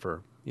the phone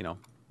for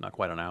not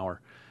quite an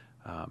hour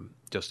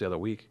just the other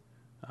week,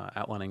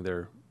 outlining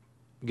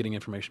getting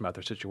information about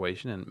their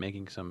situation and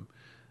making some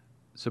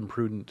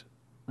prudent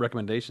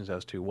recommendations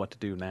as to what to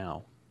do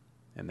now,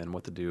 and then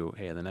what to do,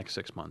 in the next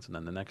 6 months, and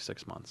then the next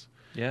 6 months.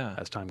 Yeah.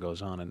 As time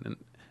goes on, and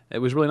it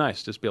was really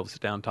nice just to be able to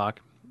sit down and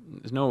talk.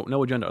 There's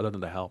no agenda other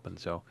than to help, and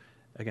so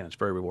again, it's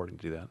very rewarding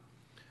to do that.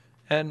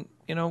 And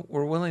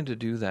we're willing to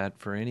do that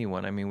for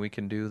anyone. I mean, we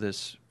can do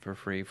this for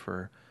free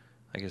for,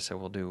 like I said,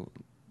 we'll do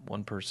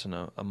one person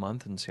a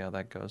month and see how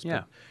that goes.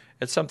 Yeah. But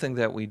it's something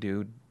that we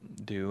do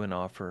and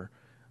offer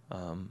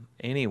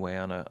anyway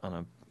on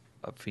a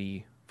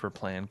fee for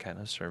plan kind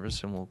of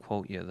service, and we'll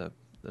quote you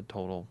the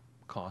total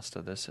cost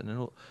of this,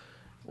 and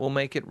we'll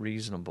make it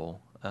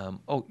reasonable.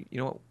 You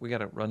know what? We got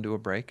to run to a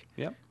break.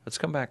 Yep. Let's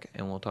come back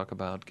and we'll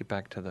get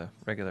back to the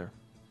regular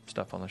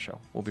stuff on the show.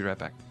 We'll be right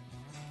back.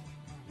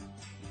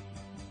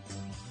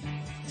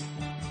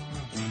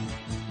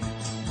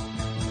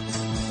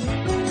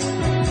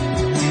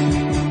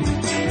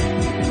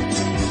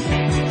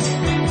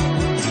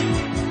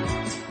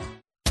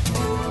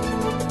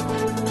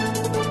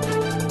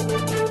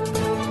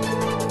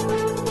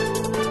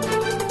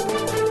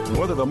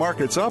 whether the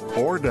market's up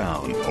or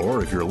down,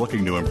 or if you're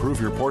looking to improve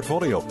your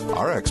portfolio,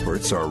 our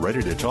experts are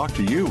ready to talk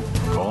to you.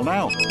 Call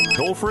now.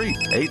 Toll free,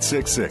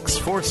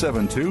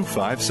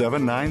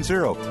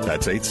 866-472-5790.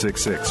 That's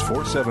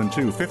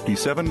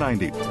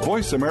 866-472-5790.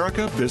 Voice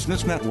America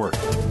Business Network.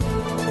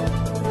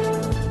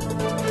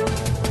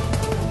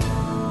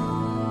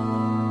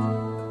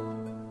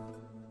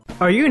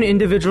 Are you an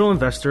individual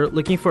investor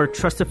looking for a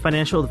trusted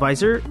financial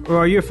advisor, or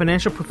are you a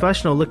financial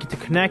professional looking to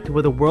connect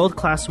with a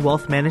world-class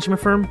wealth management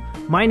firm?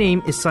 My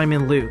name is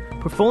Simon Liu,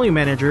 portfolio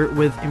manager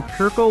with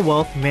Empirical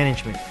Wealth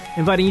Management,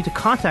 inviting you to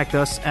contact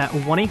us at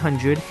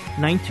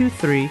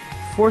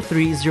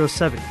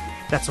 1-800-923-4307.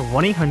 That's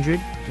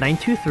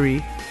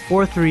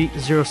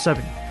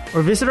 1-800-923-4307.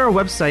 Or visit our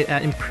website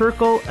at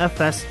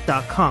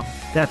empiricalfs.com.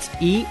 That's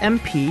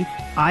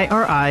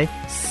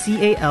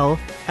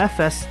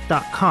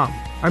EMPIRICALFS.com.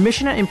 Our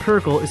mission at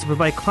Empirical is to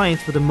provide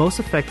clients with the most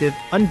effective,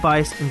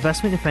 unbiased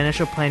investment and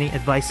financial planning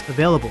advice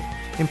available.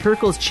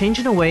 Empirical is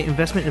changing the way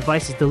investment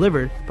advice is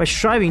delivered by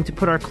striving to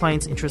put our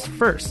clients' interests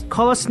first.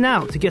 Call us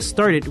now to get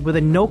started with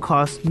a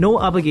no-cost,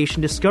 no-obligation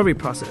discovery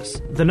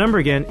process. The number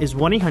again is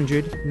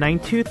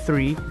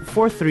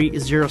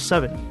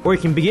 1-800-923-4307. Or you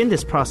can begin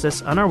this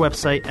process on our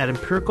website at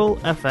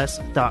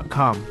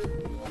empiricalfs.com.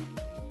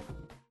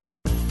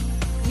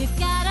 You've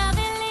gotta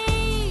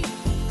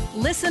believe.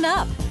 Listen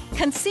up.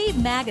 Conceive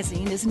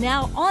Magazine is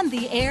now on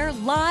the air,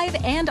 live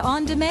and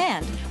on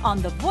demand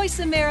on the Voice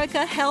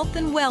America Health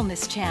and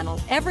Wellness channel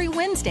every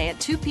Wednesday at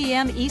 2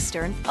 p.m.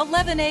 Eastern,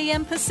 11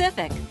 a.m.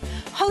 Pacific.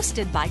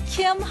 Hosted by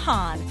Kim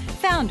Hahn,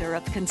 founder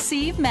of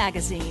Conceive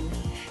Magazine.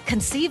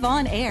 Conceive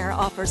On Air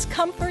offers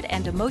comfort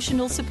and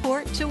emotional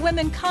support to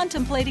women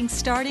contemplating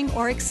starting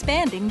or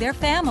expanding their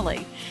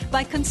family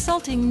by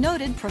consulting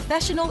noted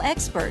professional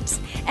experts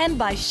and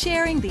by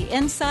sharing the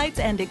insights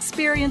and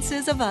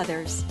experiences of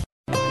others.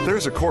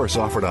 There's a course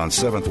offered on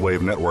Seventh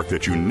Wave Network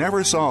that you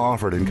never saw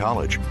offered in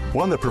college.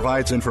 One that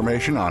provides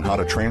information on how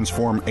to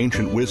transform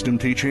ancient wisdom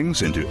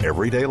teachings into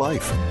everyday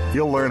life.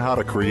 You'll learn how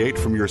to create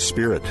from your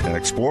spirit and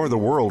explore the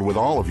world with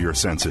all of your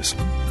senses.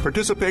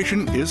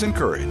 Participation is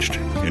encouraged.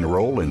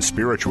 Enroll in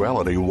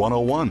Spirituality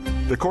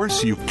 101, the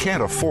course you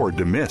can't afford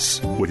to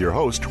miss, with your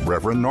host,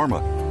 Reverend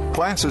Norma.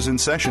 Class is in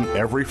session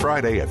every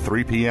Friday at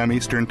 3 p.m.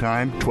 Eastern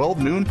Time,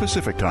 12 noon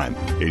Pacific Time,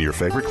 in your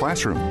favorite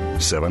classroom,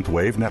 Seventh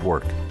Wave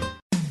Network.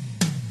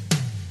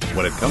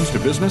 When it comes to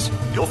business,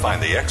 you'll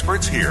find the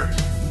experts here.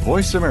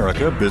 Voice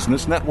America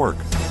Business Network.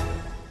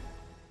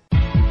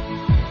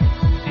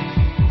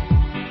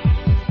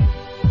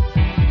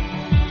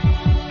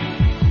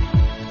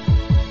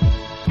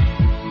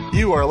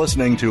 You are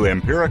listening to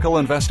Empirical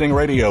Investing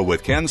Radio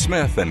with Ken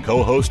Smith and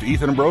co-host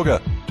Ethan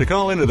Broga. To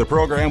call into the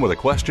program with a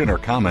question or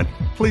comment,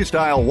 please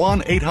dial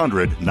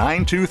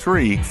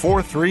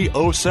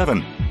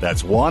 1-800-923-4307.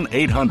 That's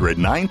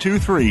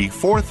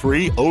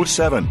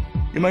 1-800-923-4307.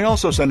 You may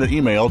also send an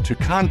email to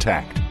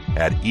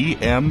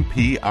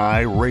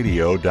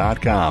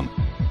contact@empiradio.com.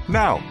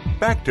 Now,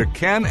 back to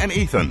Ken and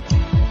Ethan.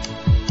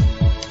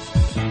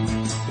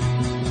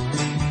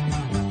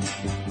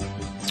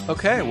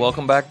 Okay,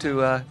 welcome back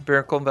to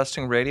Empirical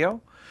Investing Radio.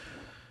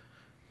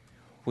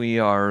 We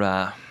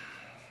are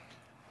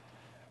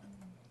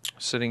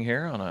sitting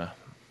here on a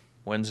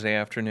Wednesday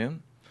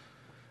afternoon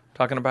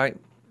talking about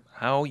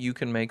how you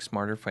can make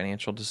smarter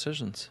financial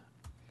decisions.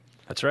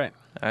 That's right.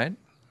 All right?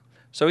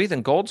 So,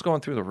 Ethan, gold's going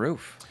through the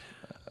roof.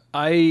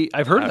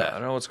 I've heard that. I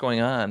don't know what's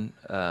going on.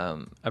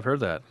 I've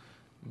heard that.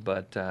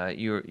 But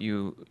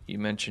you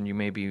mentioned you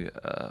may be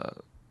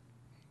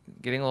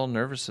getting a little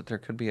nervous that there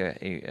could be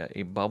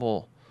a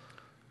bubble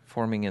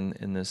forming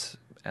in this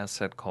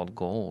asset called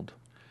gold.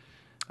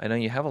 I know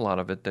you have a lot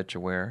of it that you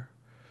wear.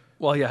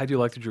 Well, yeah, I do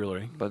like the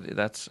jewelry. But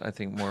that's, I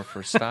think, more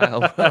for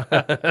style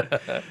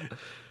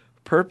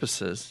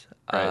purposes.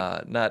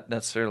 Right. Not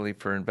necessarily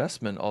for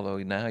investment, although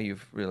now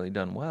you've really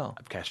done well.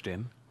 I've cashed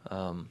in.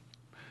 So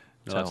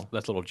that's a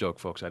little joke,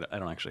 folks. I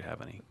don't actually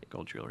have any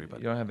gold jewelry. But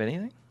you don't have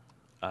anything?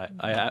 Well,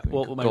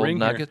 my gold ring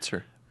nuggets here,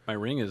 or my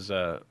ring is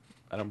I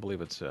don't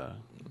believe it's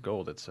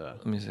gold. It's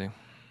let me see. I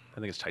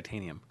think it's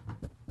titanium.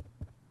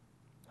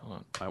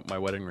 Hold My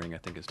wedding ring, I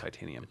think, is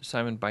titanium.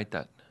 Simon, bite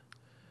that.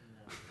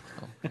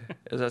 Oh,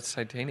 is that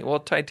titanium? Well,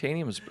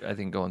 titanium is, I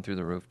think, going through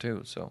the roof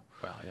too. So,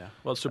 Wow, yeah.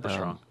 Well, it's super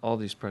strong. All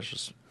these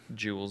precious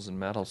jewels and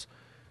metals.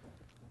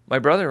 My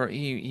brother,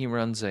 he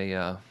runs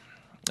a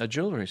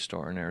jewelry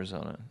store in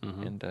Arizona,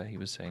 and he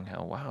was saying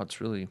how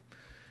it's really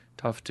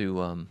tough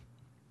to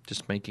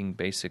just making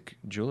basic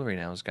jewelry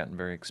now has gotten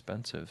very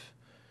expensive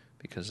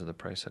because of the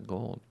price of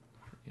gold,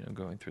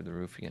 going through the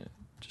roof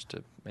just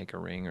to make a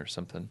ring or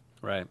something.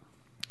 Right.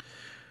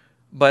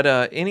 But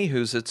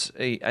anywho's,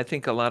 I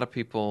think a lot of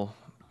people.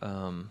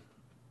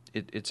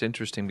 It's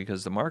interesting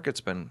because the market's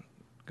been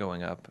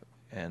going up,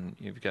 and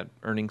you've got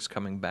earnings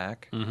coming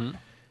back. Mm-hmm.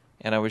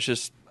 And I was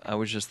just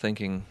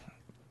thinking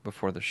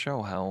before the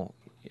show how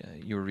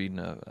you were reading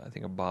a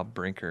Bob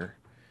Brinker.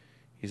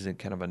 He's a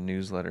kind of a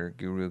newsletter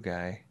guru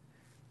guy,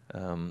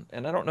 and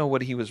I don't know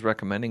what he was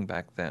recommending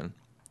back then,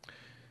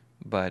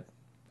 but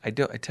I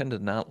tend to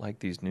not like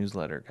these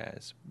newsletter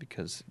guys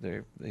because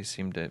they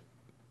seem to.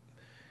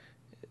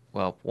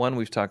 Well, one,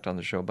 we've talked on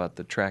the show about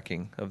the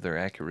tracking of their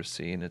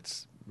accuracy, and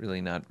it's really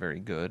not very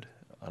good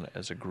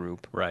as a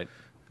group. Right.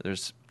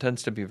 There's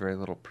tends to be very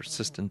little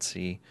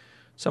persistency.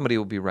 Somebody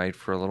will be right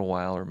for a little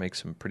while or make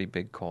some pretty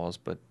big calls,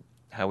 but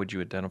how would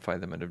you identify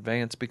them in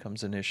advance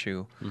becomes an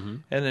issue. Mm-hmm.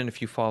 And then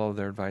if you follow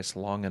their advice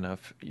long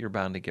enough, you're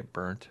bound to get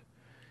burnt.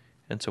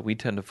 And so we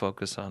tend to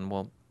focus on,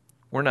 well,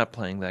 we're not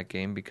playing that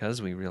game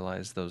because we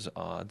realize those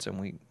odds, and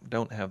we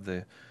don't have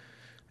the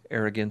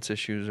arrogance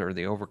issues or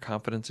the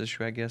overconfidence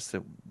issue, I guess,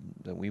 that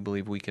we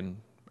believe we can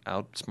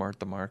outsmart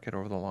the market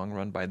over the long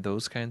run by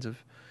those kinds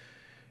of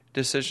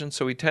decisions.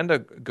 So we tend to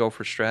go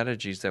for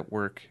strategies that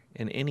work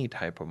in any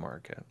type of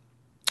market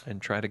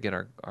and try to get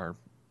our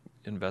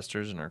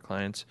investors and our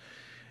clients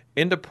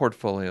into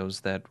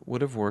portfolios that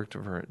would have worked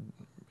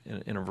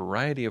in a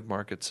variety of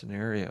market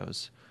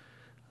scenarios,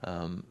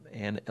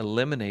 and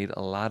eliminate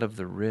a lot of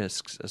the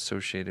risks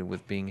associated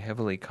with being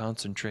heavily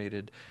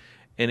concentrated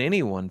in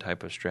any one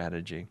type of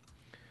strategy,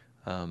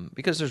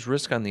 because there's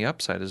risk on the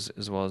upside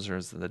as well as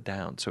there's the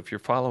down. So if you're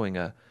following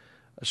a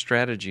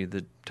strategy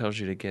that tells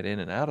you to get in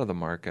and out of the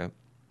market,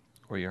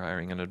 or you're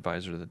hiring an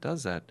advisor that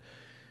does that,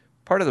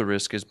 part of the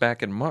risk is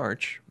back in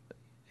March,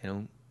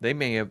 they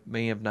may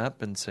have not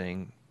been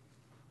saying,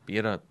 be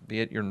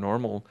it your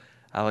normal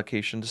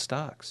allocation to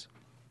stocks.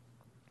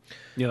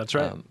 Yeah, that's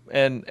right.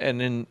 And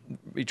in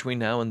between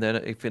now and then,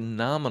 a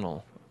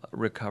phenomenal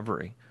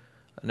recovery.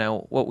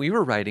 Now, what we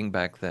were writing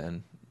back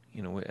then,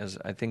 as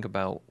I think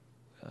about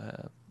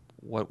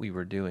what we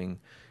were doing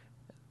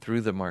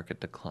through the market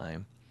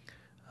decline,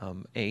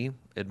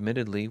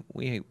 admittedly,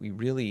 we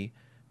really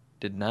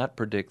did not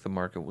predict the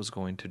market was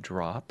going to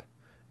drop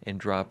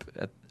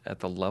at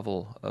the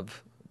level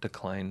of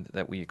decline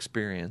that we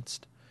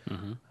experienced.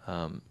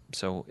 Mm-hmm.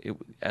 So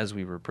as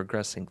we were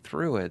progressing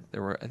through it,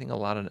 there were, I think, a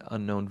lot of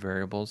unknown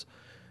variables.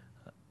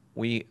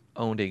 We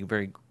owned a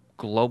very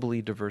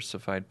globally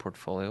diversified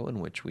portfolio in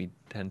which we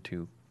tend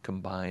to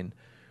combine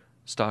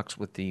stocks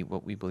with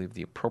what we believe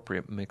the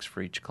appropriate mix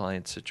for each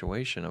client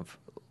situation of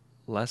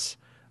less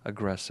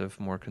aggressive,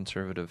 more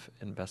conservative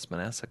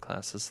investment asset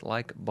classes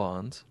like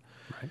bonds.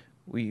 Right.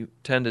 We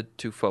tended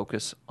to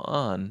focus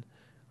on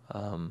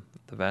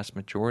the vast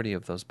majority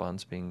of those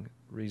bonds being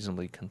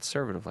reasonably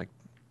conservative, like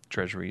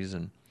treasuries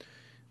and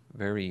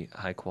very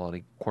high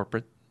quality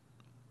corporate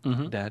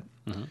debt.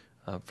 Mm-hmm.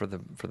 For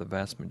the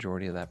vast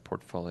majority of that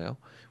portfolio,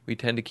 we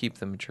tend to keep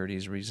the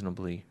maturities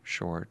reasonably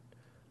short,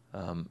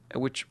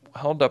 which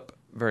held up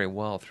very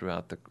well through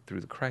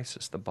the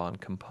crisis. The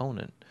bond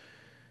component,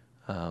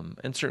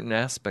 and certain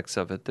aspects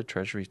of it, the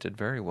treasuries did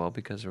very well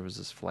because there was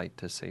this flight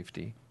to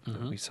safety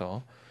that we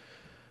saw,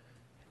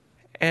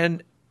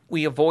 and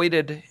we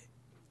avoided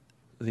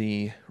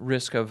the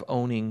risk of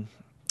owning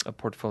a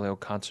portfolio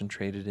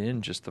concentrated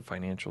in just the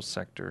financial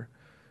sector.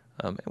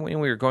 And when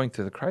we were going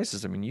through the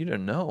crisis, I mean, you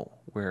didn't know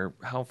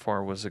how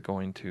far was it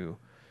going to,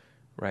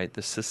 right?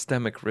 The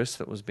systemic risk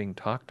that was being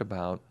talked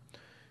about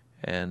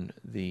and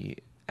the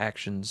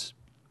actions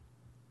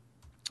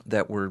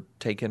that were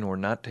taken or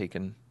not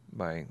taken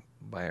by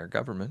our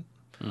government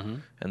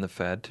and the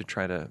Fed to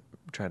try to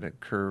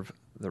curb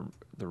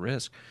the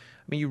risk.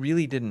 I mean, you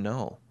really didn't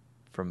know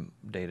from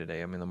day to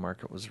day. I mean, the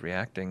market was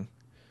reacting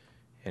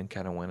and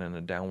kind of went in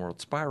a downward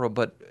spiral,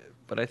 but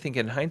I think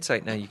in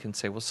hindsight now you can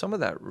say, well, some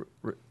of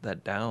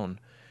that down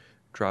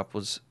drop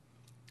was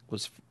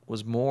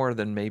more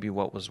than maybe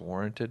what was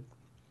warranted,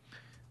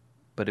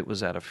 but it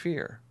was out of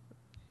fear,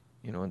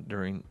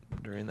 during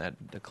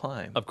that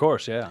decline. Of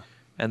course, yeah.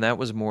 And that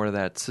was more of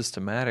that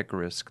systematic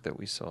risk that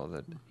we saw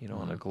that,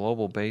 on a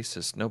global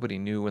basis, nobody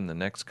knew when the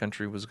next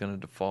country was going to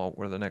default,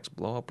 where the next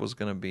blow-up was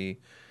going to be.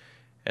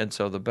 And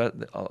so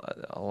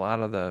a lot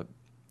of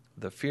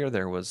the fear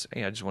there was,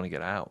 hey, I just want to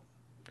get out,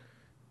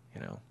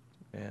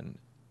 And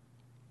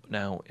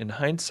now, in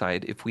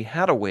hindsight, if we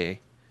had a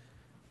way,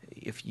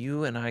 if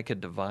you and I could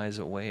devise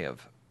a way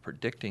of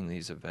predicting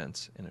these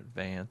events in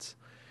advance,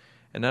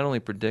 and not only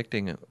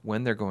predicting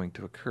when they're going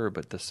to occur,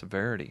 but the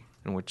severity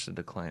in which the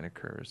decline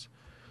occurs,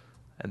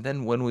 and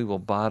then when we will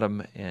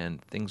bottom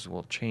and things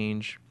will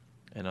change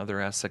and other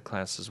asset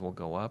classes will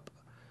go up,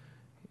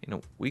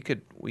 we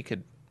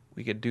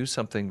could do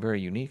something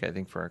very unique, I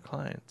think, for our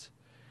clients.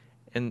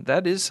 And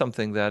that is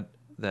something that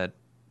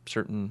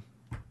certain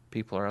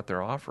people are out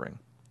there offering.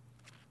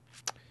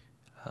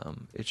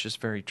 It's just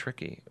very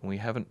tricky. And we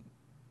haven't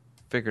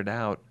figured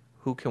out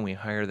who can we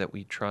hire that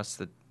we trust,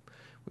 that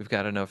we've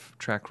got enough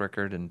track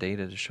record and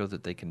data to show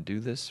that they can do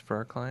this for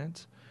our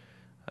clients,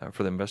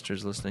 for the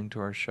investors listening to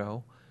our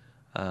show.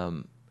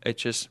 It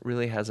just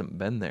really hasn't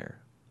been there.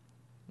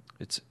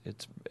 It's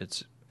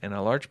and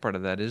a large part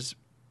of that is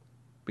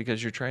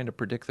because you're trying to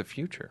predict the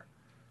future.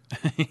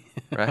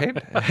 Right?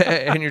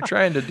 And you're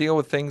trying to deal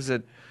with things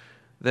that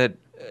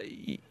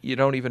you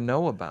don't even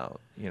know about.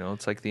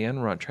 It's like the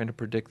Enron, trying to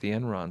predict the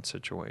Enron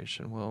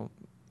situation. Well,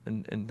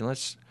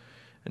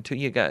 until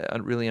you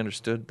really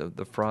understood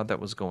the fraud that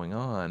was going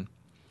on,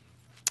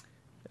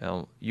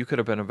 you could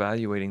have been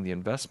evaluating the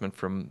investment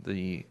from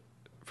the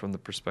from the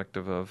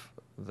perspective of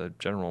the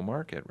general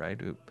market, right?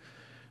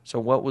 So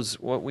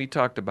what we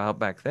talked about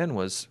back then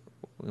was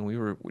when we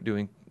were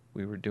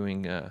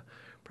doing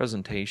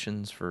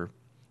presentations for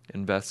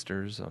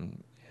investors,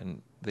 and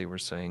they were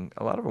saying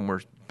a lot of them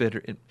were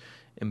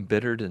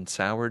embittered and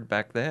soured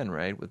back then,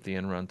 right, with the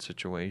Enron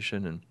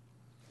situation, and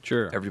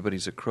Sure,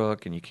 everybody's a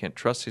crook and you can't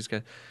trust these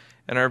guys.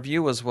 And our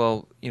view was,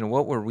 well,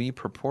 what were we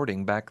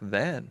purporting back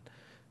then?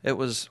 It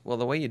was, well,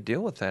 the way you deal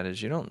with that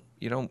is you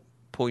don't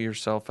pull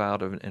yourself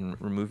out of and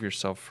remove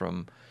yourself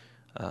from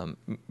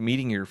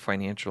meeting your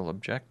financial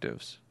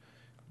objectives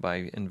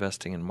by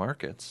investing in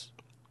markets,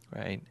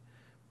 right?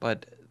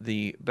 But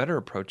the better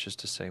approach is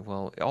to say,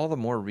 well, all the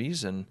more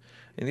reason,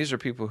 and these are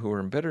people who were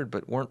embittered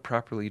but weren't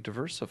properly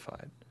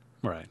diversified.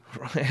 right.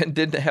 And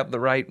didn't have the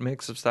right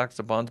mix of stocks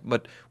and bonds,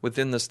 but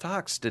within the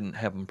stocks didn't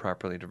have them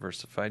properly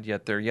diversified.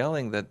 Yet they're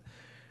yelling that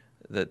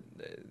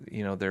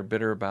they're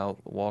bitter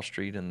about Wall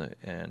Street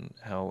and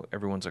how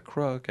everyone's a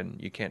crook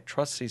and you can't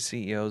trust these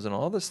CEOs and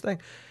all this thing.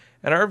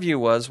 And our view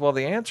was, well,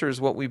 the answer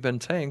is what we've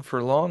been saying for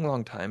a long,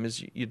 long time: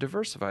 is you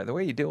diversify. The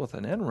way you deal with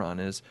an Enron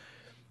is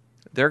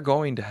they're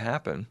going to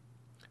happen,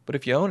 but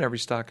if you own every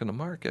stock in the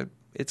market,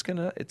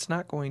 it's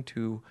not going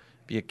to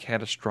be a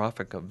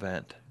catastrophic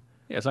event.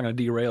 Yeah, it's not going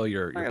to derail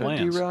your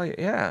plans. Derail you,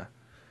 yeah.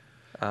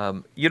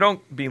 You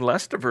don't be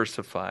less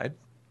diversified.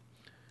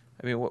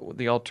 I mean, what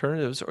the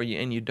alternatives are,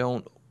 and you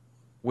don't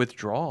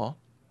withdraw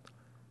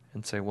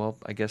and say, well,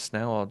 I guess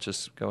now I'll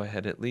just go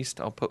ahead. At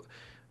least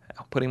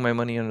putting my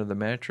money under the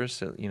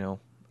mattress.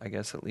 I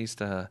guess at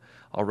least I'll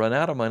run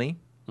out of money,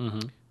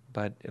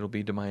 but it'll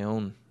be to my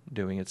own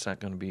doing. It's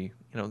not going to be,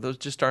 those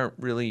just aren't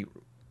really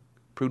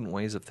prudent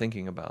ways of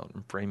thinking about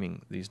and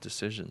framing these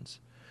decisions.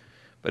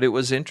 But it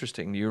was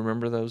interesting. Do you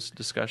remember those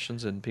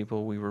discussions and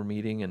people we were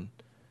meeting? And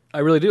I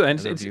really do.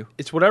 And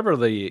it's whatever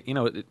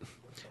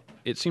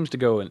it seems to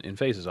go in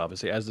phases,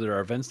 obviously. As there are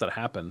events that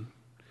happen,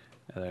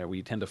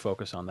 we tend to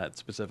focus on that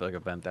specific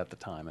event at the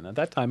time. And at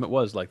that time, it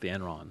was like the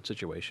Enron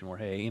situation where,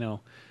 hey,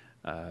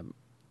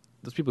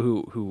 those people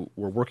who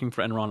were working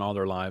for Enron all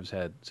their lives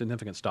had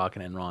significant stock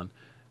in Enron.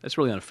 That's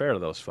really unfair to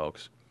those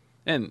folks.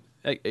 And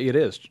it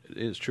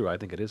is true. I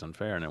think it is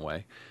unfair in a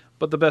way.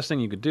 But the best thing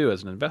you could do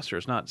as an investor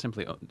is not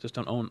simply just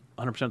don't own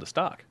 100% of the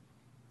stock.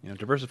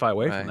 Diversify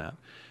away from that.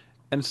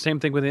 And it's the same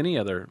thing with any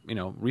other,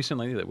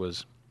 recently that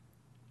was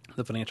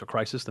the financial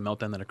crisis, the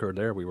meltdown that occurred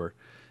there. We were,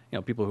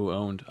 people who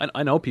owned,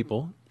 I know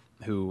people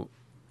who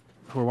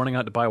were running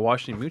out to buy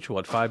Washington Mutual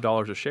at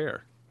 $5 a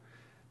share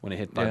when it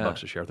hit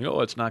 $5 a share. I think,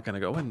 it's not going to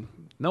go. And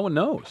no one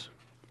knows.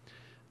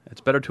 It's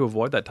better to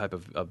avoid that type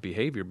of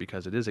behavior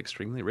because it is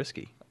extremely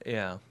risky.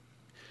 Yeah.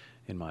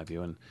 In my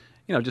view. And,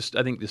 I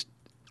think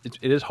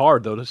it is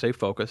hard, though, to stay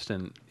focused.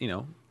 And,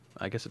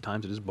 I guess at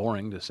times it is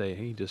boring to say,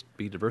 hey, just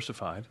be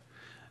diversified.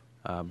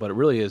 But it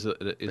really is a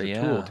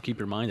tool to keep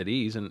your mind at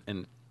ease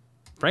and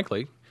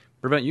frankly,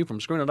 prevent you from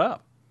screwing it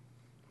up.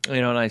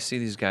 And I see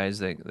these guys.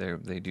 They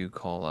do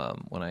call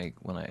when I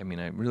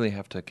really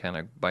have to kind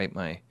of bite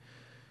my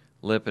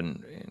lip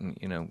and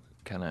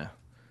kind of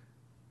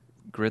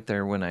grit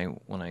there when I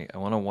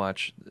want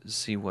to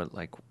see what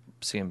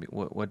CNB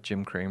what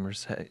Jim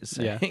Cramer's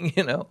saying.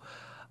 Yeah.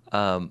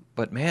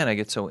 But man, I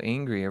get so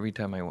angry every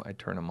time I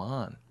turn them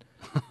on.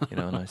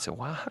 And I said,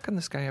 wow, how can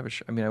this guy have a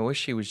show? I mean, I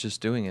wish he was just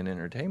doing an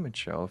entertainment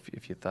show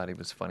if you thought he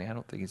was funny. I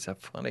don't think he's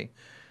that funny.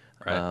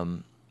 Right.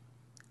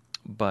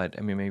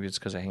 But, maybe it's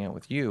because I hang out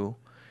with you,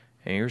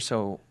 and you're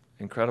so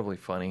incredibly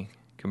funny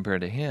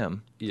compared to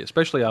him. Yeah,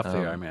 especially off the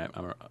air.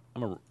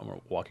 I'm a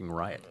walking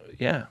riot.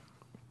 Yeah.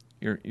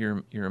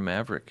 You're a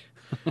maverick.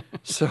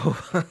 So,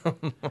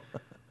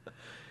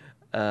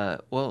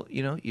 well,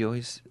 you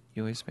always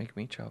make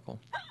me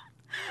chuckle.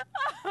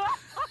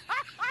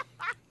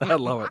 I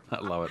love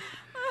it.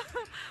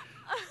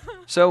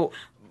 So,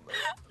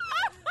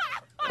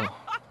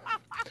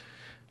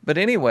 but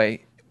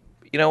anyway,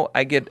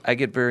 I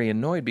get very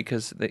annoyed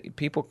because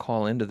people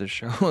call into the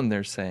show and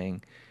they're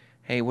saying,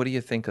 "Hey, what do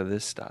you think of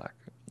this stock?"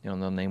 They'll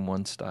name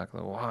one stock.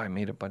 Like, wow, I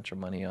made a bunch of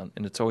money on,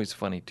 and it's always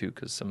funny too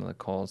because some of the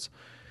calls,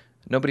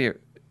 nobody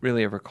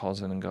really ever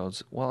calls in and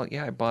goes, "Well,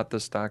 yeah, I bought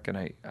this stock and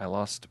I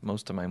lost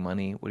most of my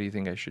money. What do you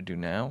think I should do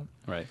now?"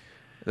 Right.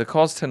 The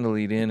calls tend to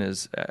lead in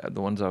as the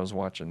ones I was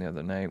watching the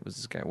other night was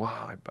this guy,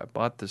 wow, I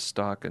bought this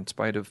stock in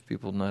spite of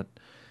people not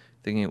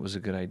thinking it was a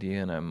good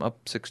idea, and I'm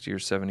up 60 or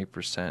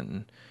 70%.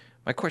 And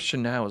my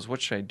question now is,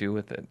 what should I do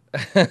with it?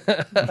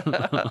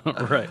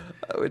 Right.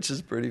 Which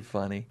is pretty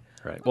funny.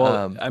 Right.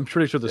 Well, I'm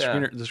pretty sure the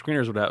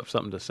screeners would have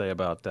something to say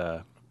about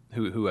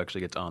who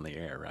actually gets on the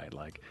air, right?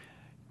 Like,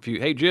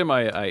 hey, Jim,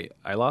 I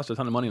lost a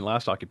ton of money in the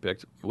last stock you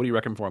picked. What do you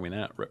recommend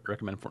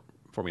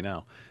for me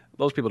now?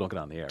 Those people don't get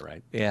on the air,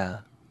 right? Yeah.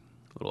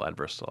 A little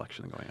adverse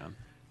selection going on.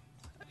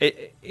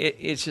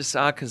 It's just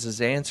odd because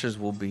his answers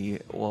will be,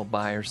 well,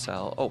 buy or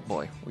sell. Oh,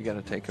 boy, we got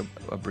to take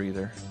a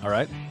breather. All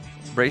right.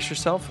 Brace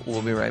yourself.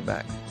 We'll be right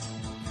back.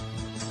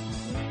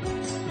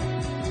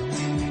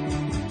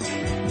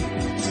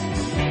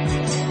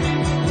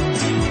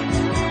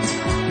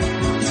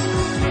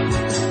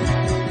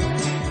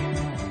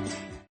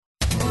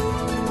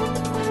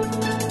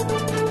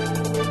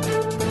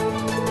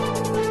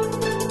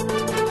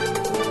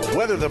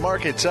 Whether the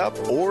market's up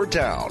or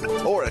down,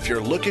 or if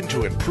you're looking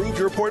to improve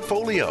your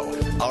portfolio,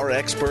 our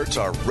experts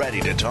are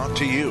ready to talk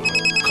to you.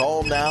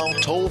 Call now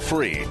toll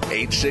free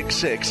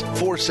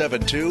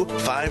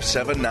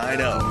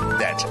 866-472-5790.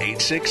 That's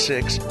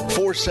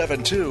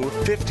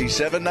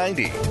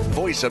 866-472-5790.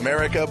 Voice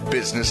America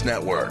Business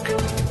Network.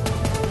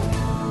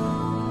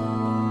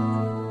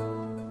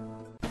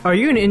 Are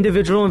you an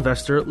individual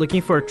investor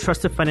looking for a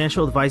trusted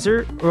financial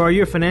advisor, or are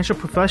you a financial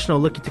professional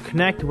looking to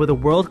connect with a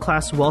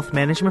world-class wealth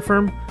management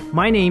firm?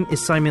 My name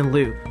is Simon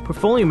Liu,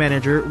 portfolio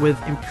manager with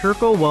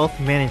Empirical Wealth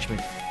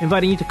Management,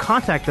 inviting you to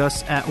contact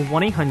us at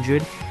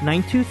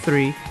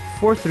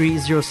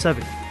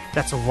 1-800-923-4307.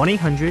 That's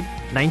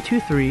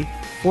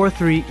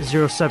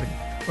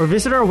 1-800-923-4307. Or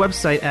visit our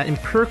website at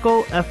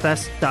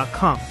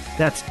empiricalfs.com.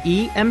 That's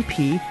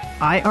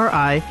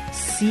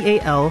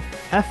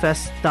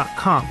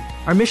EMPIRICALFS.com.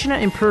 Our mission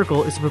at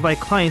Empirical is to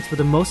provide clients with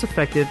the most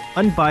effective,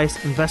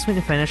 unbiased investment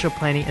and financial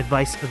planning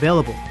advice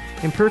available.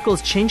 Empirical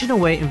is changing the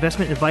way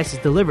investment advice is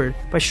delivered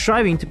by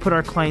striving to put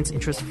our clients'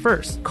 interests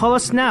first. Call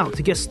us now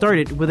to get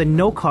started with a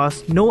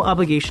no-cost,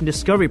 no-obligation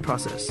discovery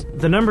process.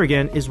 The number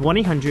again is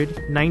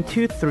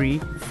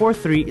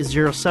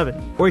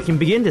 1-800-923-4307. Or you can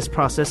begin this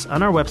process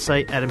on our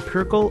website at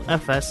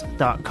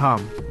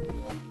empiricalfs.com.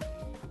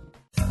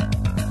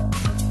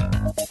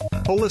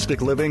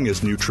 Holistic living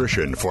is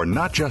nutrition for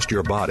not just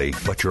your body,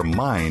 but your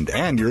mind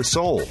and your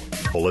soul.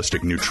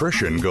 Holistic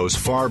nutrition goes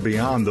far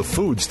beyond the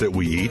foods that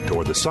we eat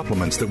or the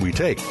supplements that we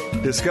take.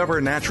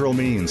 Discover natural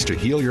means to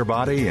heal your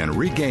body and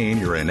regain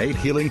your innate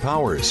healing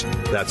powers.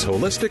 That's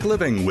Holistic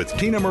Living with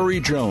Tina Marie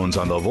Jones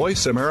on the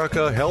Voice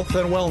America Health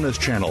and Wellness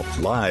Channel,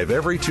 live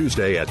every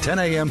Tuesday at 10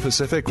 a.m.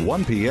 Pacific,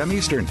 1 p.m.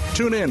 Eastern.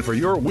 Tune in for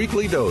your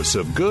weekly dose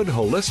of good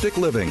holistic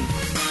living.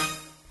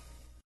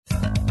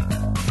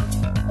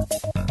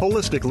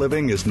 Holistic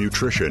living is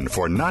nutrition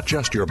for not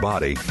just your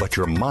body, but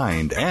your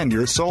mind and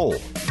your soul.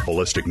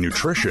 Holistic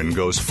nutrition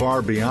goes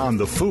far beyond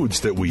the foods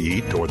that we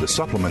eat or the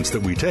supplements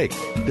that we take.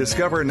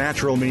 Discover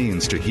natural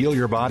means to heal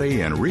your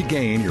body and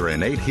regain your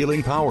innate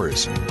healing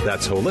powers.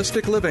 That's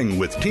Holistic Living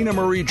with Tina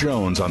Marie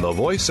Jones on the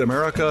Voice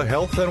America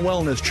Health and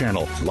Wellness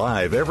Channel,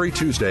 live every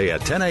Tuesday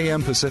at 10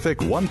 a.m.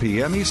 Pacific, 1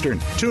 p.m.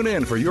 Eastern. Tune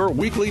in for your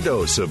weekly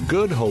dose of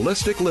good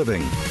holistic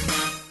living.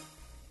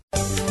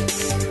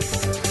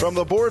 From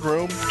the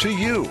boardroom to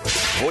you,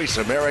 Voice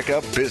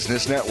America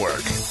Business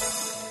Network.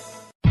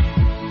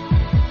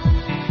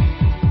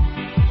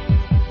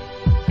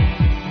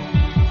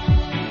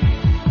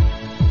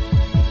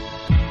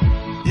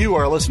 You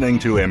are listening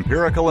to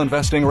Empirical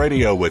Investing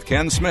Radio with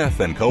Ken Smith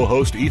and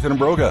co-host Ethan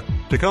Broga.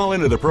 To call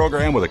into the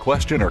program with a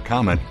question or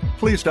comment,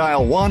 please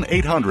dial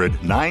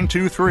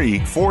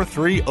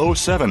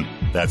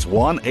 1-800-923-4307. That's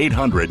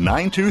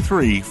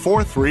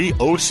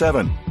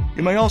 1-800-923-4307.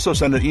 You may also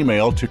send an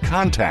email to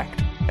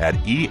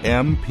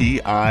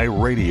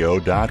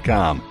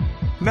contact@empiradio.com.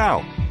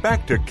 Now,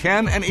 back to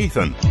Ken and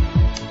Ethan.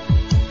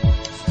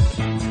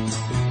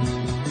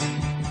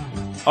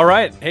 All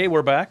right. Hey,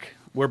 we're back.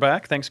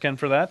 Thanks, Ken,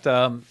 for that.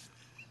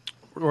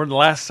 We're in the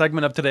last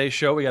segment of today's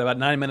show. We got about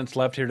 9 minutes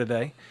left here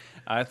today.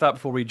 I thought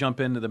before we jump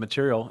into the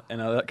material,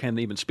 and I let Ken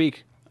even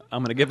speak,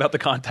 I'm going to give out the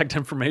contact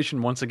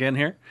information once again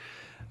here.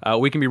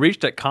 We can be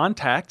reached at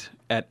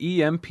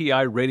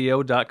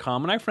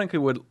contact@empiradio.com, and I frankly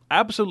would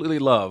absolutely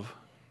love,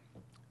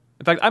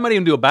 in fact, I might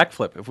even do a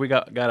backflip if we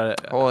got a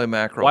holy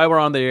mackerel. While we're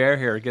on the air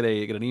here, get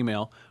an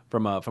email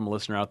from a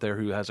listener out there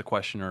who has a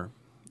question or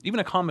even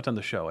a comment on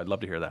the show. I'd love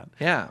to hear that.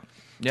 Yeah.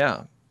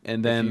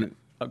 And then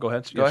go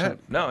ahead. Go ahead.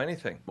 No,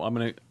 anything. Well, I'm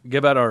going to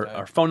give out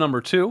our phone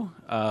number too.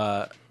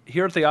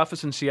 Here at the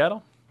office in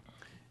Seattle.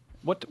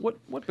 What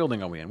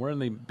building are we in? We're in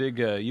the big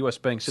U.S.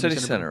 Bank City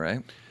Center,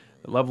 right?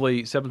 The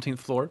lovely 17th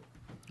floor,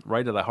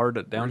 right at the heart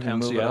of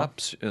downtown Seattle. Move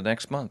it up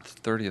next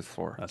month, 30th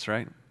floor. That's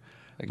right.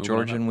 Like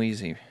George and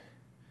Wheezy.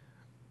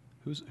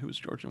 Who's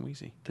George and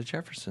Wheezy? The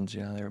Jeffersons,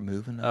 they're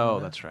moving.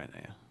 Oh, that's right.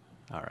 Yeah.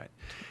 All right.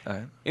 All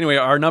right. Anyway,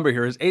 our number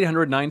here is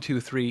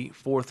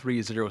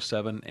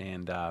 800-923-4307,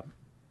 and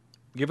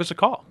give us a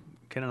call.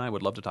 Ken and I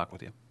would love to talk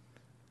with you.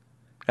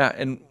 Yeah,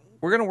 and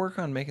we're going to work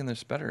on making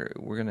this better.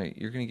 You're going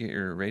to get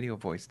your radio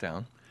voice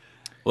down.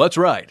 Well, that's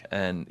right.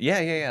 And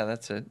yeah,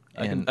 that's it.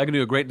 I can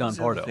do a great Don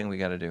Pardo. Thing we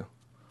got to do.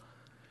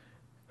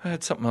 I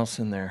had something else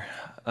in there.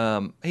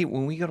 Hey,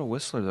 when we go to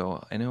Whistler,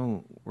 though, I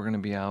know we're going to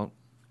be out,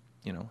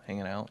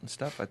 hanging out and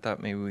stuff. I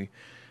thought maybe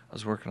I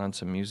was working on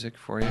some music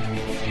for you.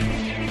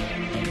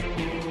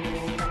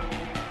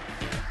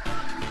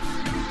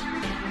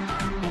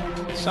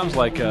 Sounds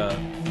like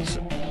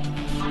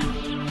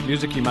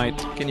music you might.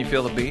 Can you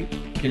feel the beat?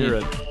 Can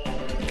you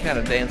kind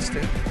of dance to?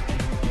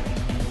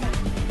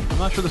 I'm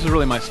not sure this is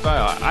really my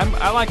style.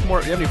 I like more.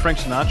 Do you have any Frank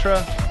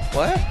Sinatra?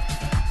 What?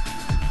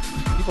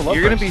 People love.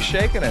 You're going to be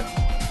shaking it.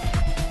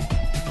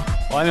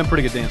 Well, I'm a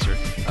pretty good dancer.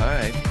 All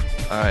right.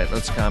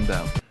 Let's calm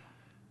down.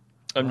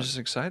 I'm just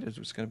excited.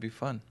 It's going to be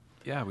fun.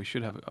 Yeah, we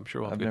should have. I'm sure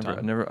we'll have a good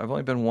time. I've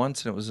only been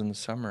once, and it was in the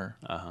summer.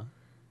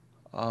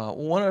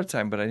 One other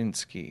time, but I didn't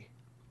ski.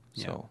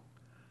 So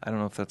I don't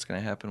know if that's going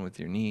to happen with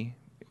your knee.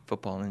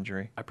 football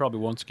injury. I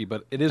probably won't ski,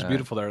 but it is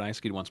beautiful there, and I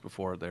skied once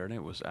before there, and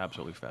it was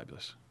absolutely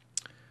fabulous.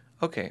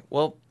 Okay,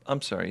 well, I'm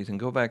sorry, Ethan.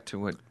 Go back to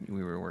what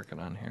we were working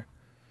on here.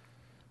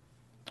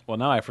 Well,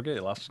 now I forget.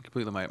 I lost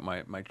completely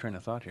my train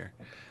of thought here.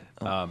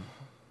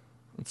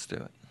 Let's do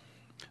it.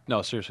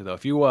 No, seriously, though,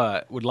 if you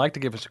would like to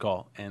give us a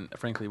call, and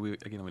frankly,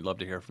 we'd love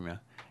to hear from you,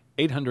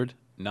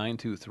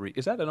 800-923.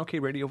 Is that an okay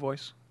radio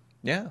voice?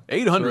 Yeah.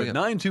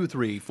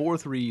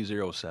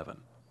 800-923-4307.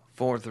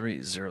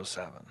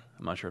 4307.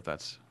 I'm not sure if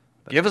that's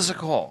Give us a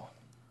call.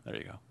 There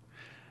you go.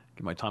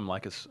 Get my Tom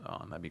Likas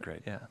on. That'd be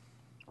great. Yeah.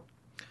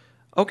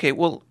 Okay,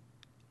 well,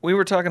 we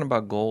were talking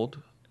about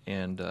gold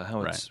and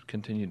how it's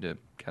continued to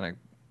kind of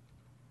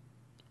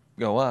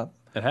go up.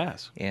 It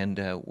has. And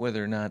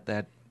whether or not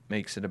that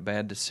makes it a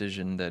bad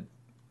decision that,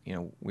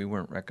 we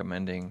weren't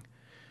recommending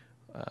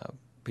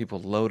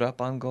people load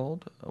up on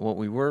gold. What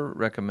we were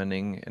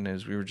recommending, and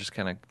as we were just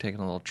kind of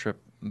taking a little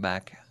trip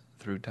back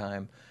through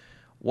time,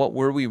 what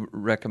were we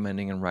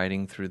recommending and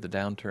writing through the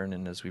downturn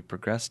and as we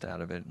progressed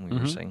out of it? And we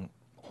were saying,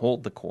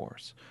 hold the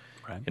course.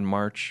 Right. In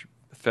March,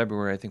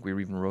 February, I think we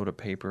even wrote a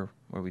paper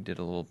where we did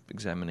a little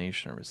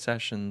examination of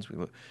recessions. We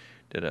wrote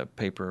a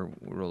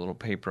little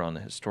paper on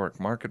the historic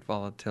market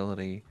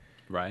volatility,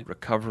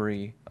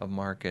 recovery of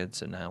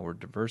markets, and how we're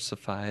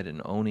diversified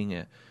and owning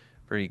a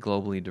very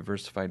globally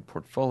diversified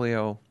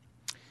portfolio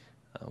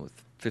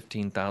with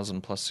 15,000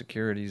 plus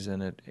securities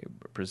in it. It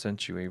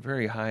presents you a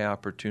very high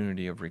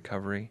opportunity of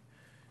recovery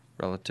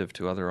relative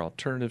to other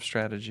alternative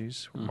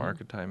strategies,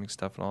 market timing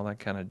stuff, and all that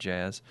kind of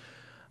jazz.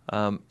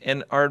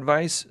 And our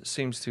advice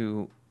seems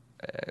to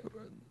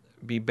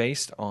be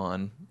based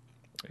on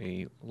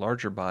a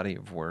larger body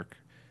of work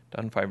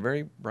done by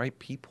very bright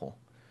people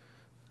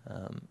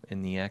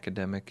in the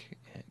academic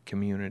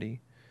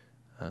community,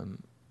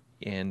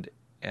 and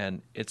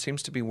it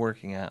seems to be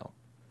working out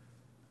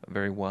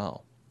very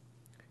well.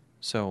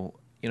 So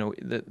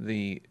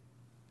the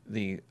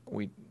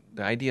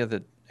idea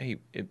that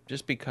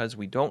just because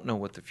we don't know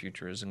what the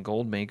future is, and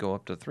gold may go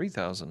up to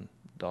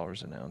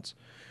 $3,000 an ounce,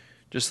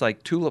 just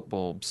like tulip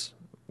bulbs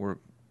were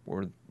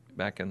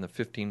back in the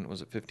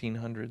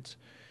 1500s,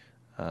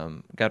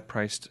 got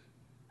priced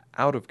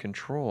out of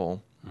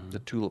control. The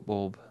tulip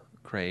bulb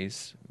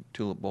craze,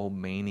 tulip bulb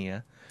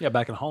mania. Yeah,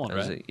 back in Holland,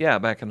 right? Yeah,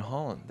 back in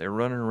Holland. They're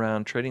running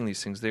around trading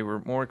these things. They were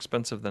more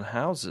expensive than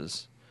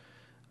houses.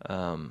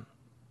 I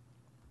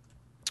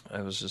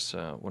was just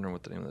wondering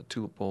what the name of the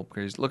tulip bulb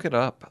craze. Look it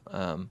up.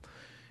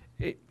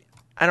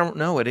 I don't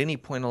know. At any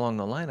point along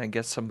the line, I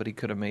guess somebody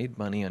could have made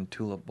money on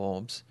tulip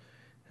bulbs,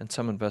 and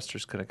some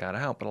investors could have got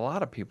out, but a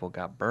lot of people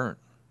got burnt.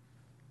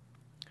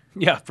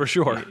 Yeah, for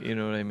sure. You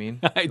know what I mean?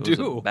 It was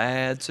a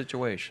bad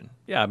situation.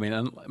 Yeah, I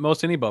mean,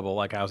 most any bubble,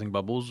 like housing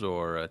bubbles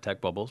or tech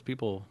bubbles,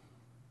 people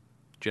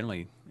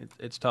generally,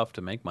 it's tough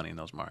to make money in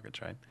those markets,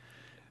 right?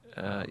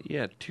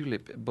 Yeah,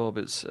 tulip bulb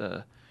is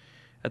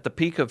at the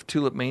peak of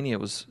tulip mania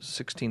was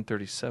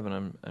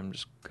 1637. I'm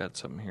just got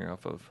something here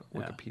off of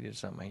Wikipedia.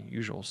 It's not my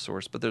usual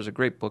source, but there's a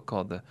great book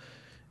called The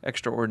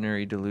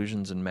Extraordinary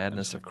Delusions and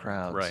Madness of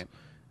Crowds. Right.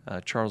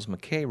 Charles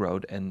Mackay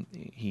wrote, and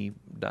he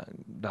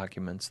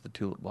documents the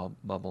tulip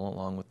bubble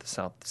along with the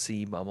South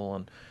Sea bubble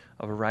and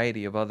a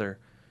variety of other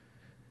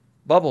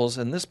bubbles.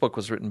 And this book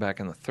was written back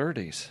in the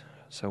 30s,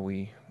 so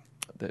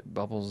the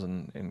bubbles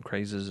and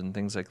crazes and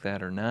things like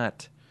that are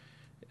not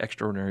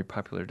extraordinary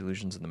popular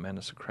delusions and the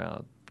madness of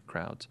crowds.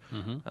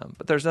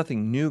 But there's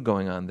nothing new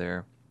going on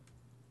there.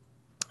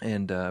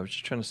 And I was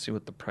just trying to see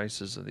what the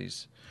prices of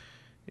these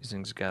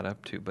things got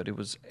up to, but it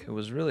was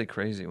really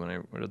crazy when I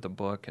read the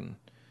book and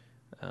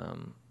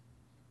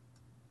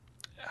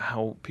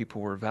how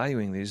people were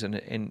valuing these,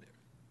 and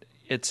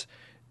it's,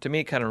 to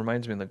me, it kind of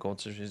reminds me of the gold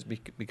strategies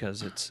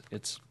because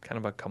it's kind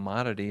of a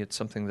commodity. It's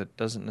something that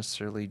doesn't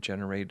necessarily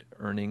generate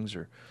earnings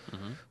or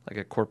like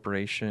a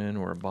corporation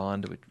or a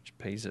bond which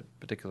pays a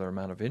particular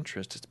amount of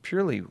interest. It's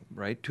purely,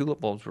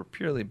 tulip bulbs were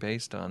purely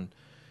based on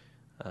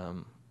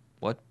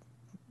what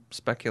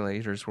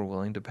speculators were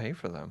willing to pay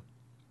for them.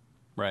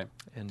 Right.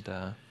 And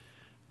go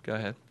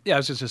ahead. Yeah, I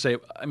was just going to say,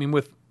 I mean,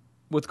 with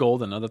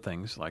gold and other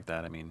things like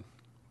that, I mean,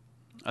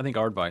 I think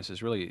our advice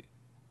is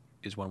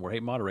one where,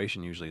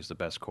 moderation usually is the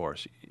best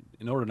course.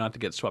 In order not to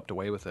get swept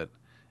away with it,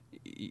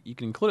 you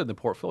can include it in the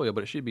portfolio,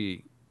 but it should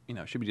be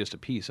just a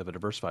piece of a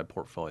diversified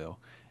portfolio,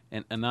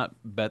 and not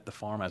bet the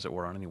farm, as it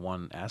were, on any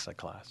one asset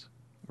class.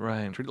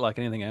 Right. Treat it like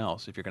anything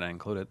else if you're going to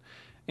include it.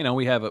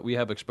 We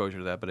have exposure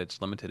to that, but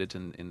it's limited. It's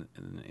in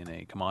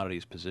a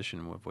commodities position,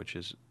 which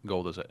is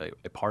gold is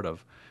a part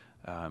of.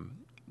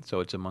 So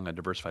it's among a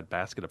diversified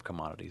basket of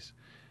commodities.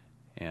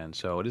 And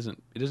so it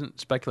isn't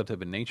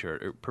speculative in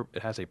nature.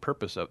 It has a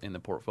purpose in the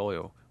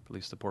portfolio, at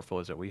least the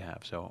portfolios that we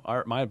have. So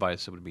my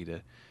advice would be to,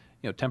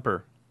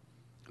 temper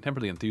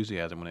the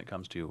enthusiasm when it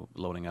comes to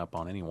loading up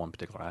on any one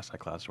particular asset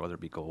class, whether it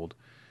be gold,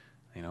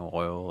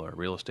 oil or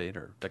real estate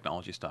or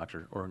technology stocks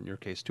or in your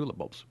case tulip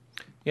bulbs.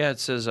 Yeah, it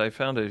says, I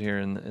found it here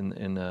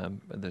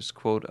in this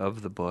quote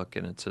of the book,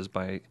 and it says,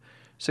 by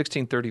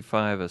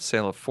 1635, a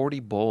sale of 40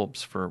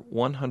 bulbs for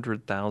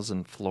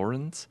 100,000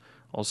 florins,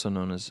 also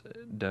known as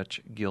Dutch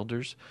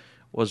guilders,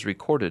 was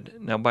recorded.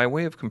 Now, by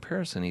way of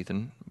comparison,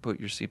 Ethan, put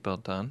your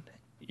seatbelt on.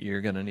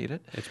 You're going to need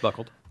it. It's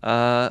buckled.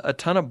 A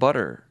ton of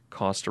butter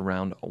cost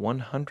around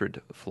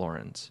 100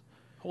 florins.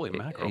 Holy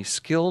mackerel. A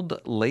skilled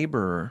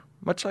laborer,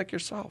 much like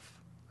yourself,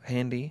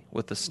 handy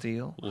with the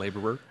steel.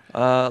 Laborer.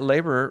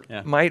 Laborer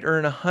Yeah. might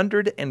earn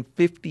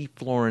 150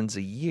 florins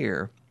a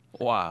year.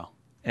 Wow.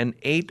 And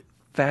 8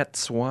 fat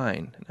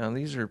swine. Now,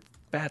 these are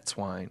fat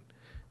swine,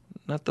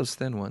 not those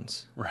thin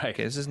ones. Right.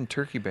 Okay, this isn't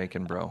turkey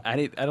bacon, bro. I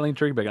don't eat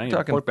turkey bacon. I I'm eat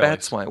talking pork fat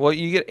bellies. swine. Well,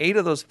 you get 8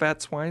 of those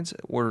fat swines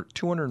were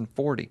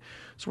 240.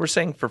 So we're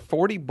saying for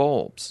 40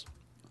 bulbs,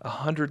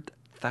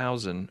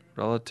 100,000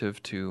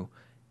 relative to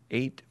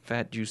 8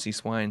 fat juicy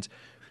swines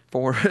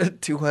for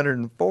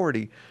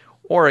 240,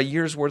 or a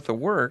year's worth of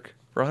work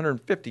for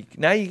 150.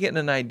 Now you're getting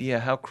an idea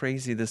how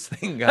crazy this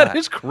thing got. That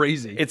is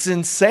crazy. It's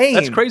insane.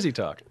 That's crazy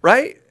talk.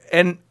 Right?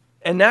 And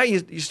now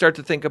you start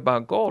to think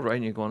about gold, right?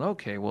 And you're going,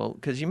 okay, well,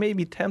 because you may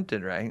be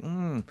tempted, right?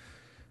 Who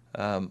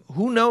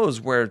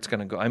knows where it's going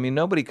to go? I mean,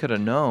 nobody could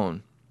have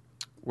known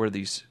where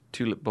these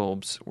tulip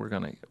bulbs were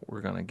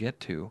gonna get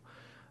to.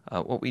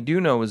 What we do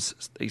know is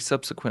they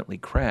subsequently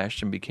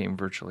crashed and became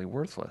virtually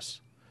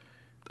worthless.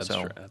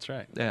 That's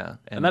right. Yeah,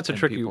 And that's a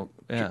tricky people,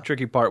 yeah.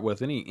 tricky part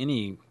with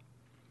anything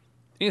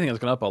that's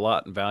going up a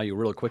lot in value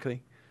really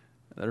quickly.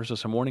 There's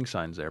just some warning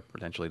signs there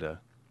potentially to,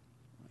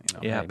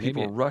 Yeah, hey,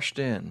 people rushed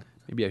in.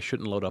 Maybe I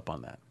shouldn't load up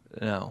on that.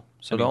 No,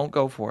 so don't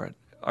go for it.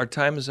 Our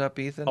time is up,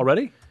 Ethan.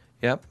 Already?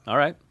 Yep. All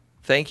right.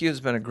 Thank you. It's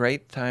been a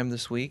great time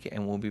this week,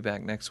 and we'll be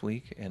back next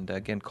week. And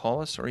again,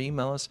 call us or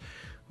email us.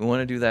 We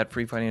want to do that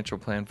free financial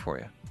plan for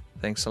you.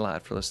 Thanks a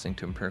lot for listening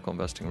to Empirical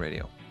Investing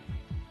Radio.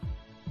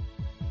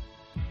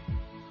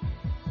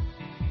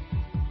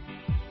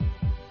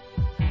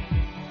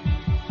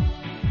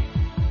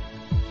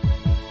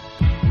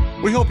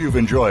 We hope you've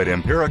enjoyed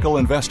Empirical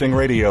Investing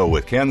Radio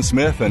with Ken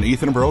Smith and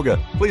Ethan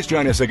Broga. Please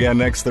join us again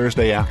next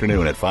Thursday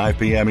afternoon at 5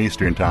 p.m.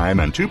 Eastern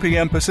Time and 2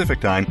 p.m. Pacific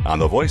Time on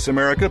the Voice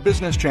America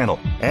Business Channel.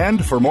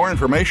 And for more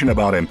information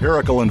about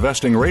Empirical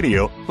Investing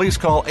Radio, please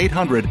call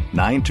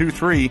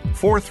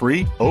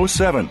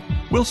 800-923-4307.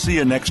 We'll see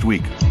you next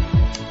week.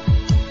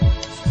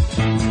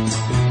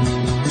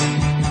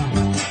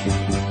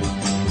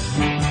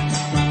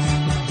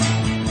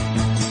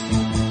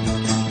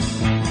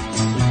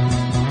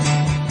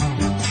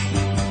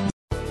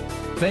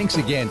 Thanks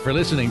again for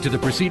listening to the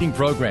preceding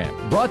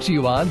program, brought to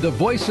you on the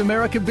Voice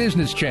America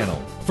Business Channel.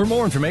 For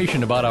more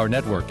information about our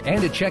network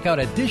and to check out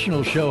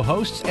additional show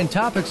hosts and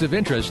topics of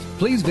interest,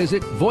 please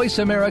visit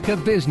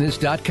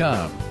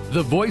voiceamericabusiness.com.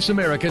 The Voice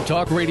America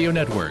Talk Radio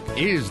Network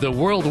is the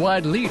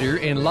worldwide leader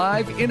in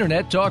live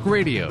Internet talk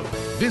radio.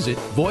 Visit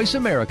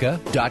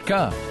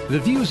voiceamerica.com. The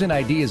views and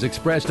ideas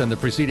expressed on the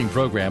preceding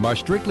program are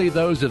strictly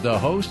those of the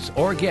hosts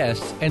or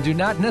guests and do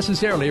not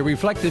necessarily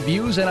reflect the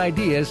views and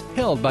ideas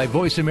held by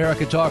Voice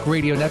America Talk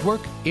Radio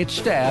Network, its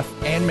staff,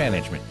 and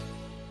management.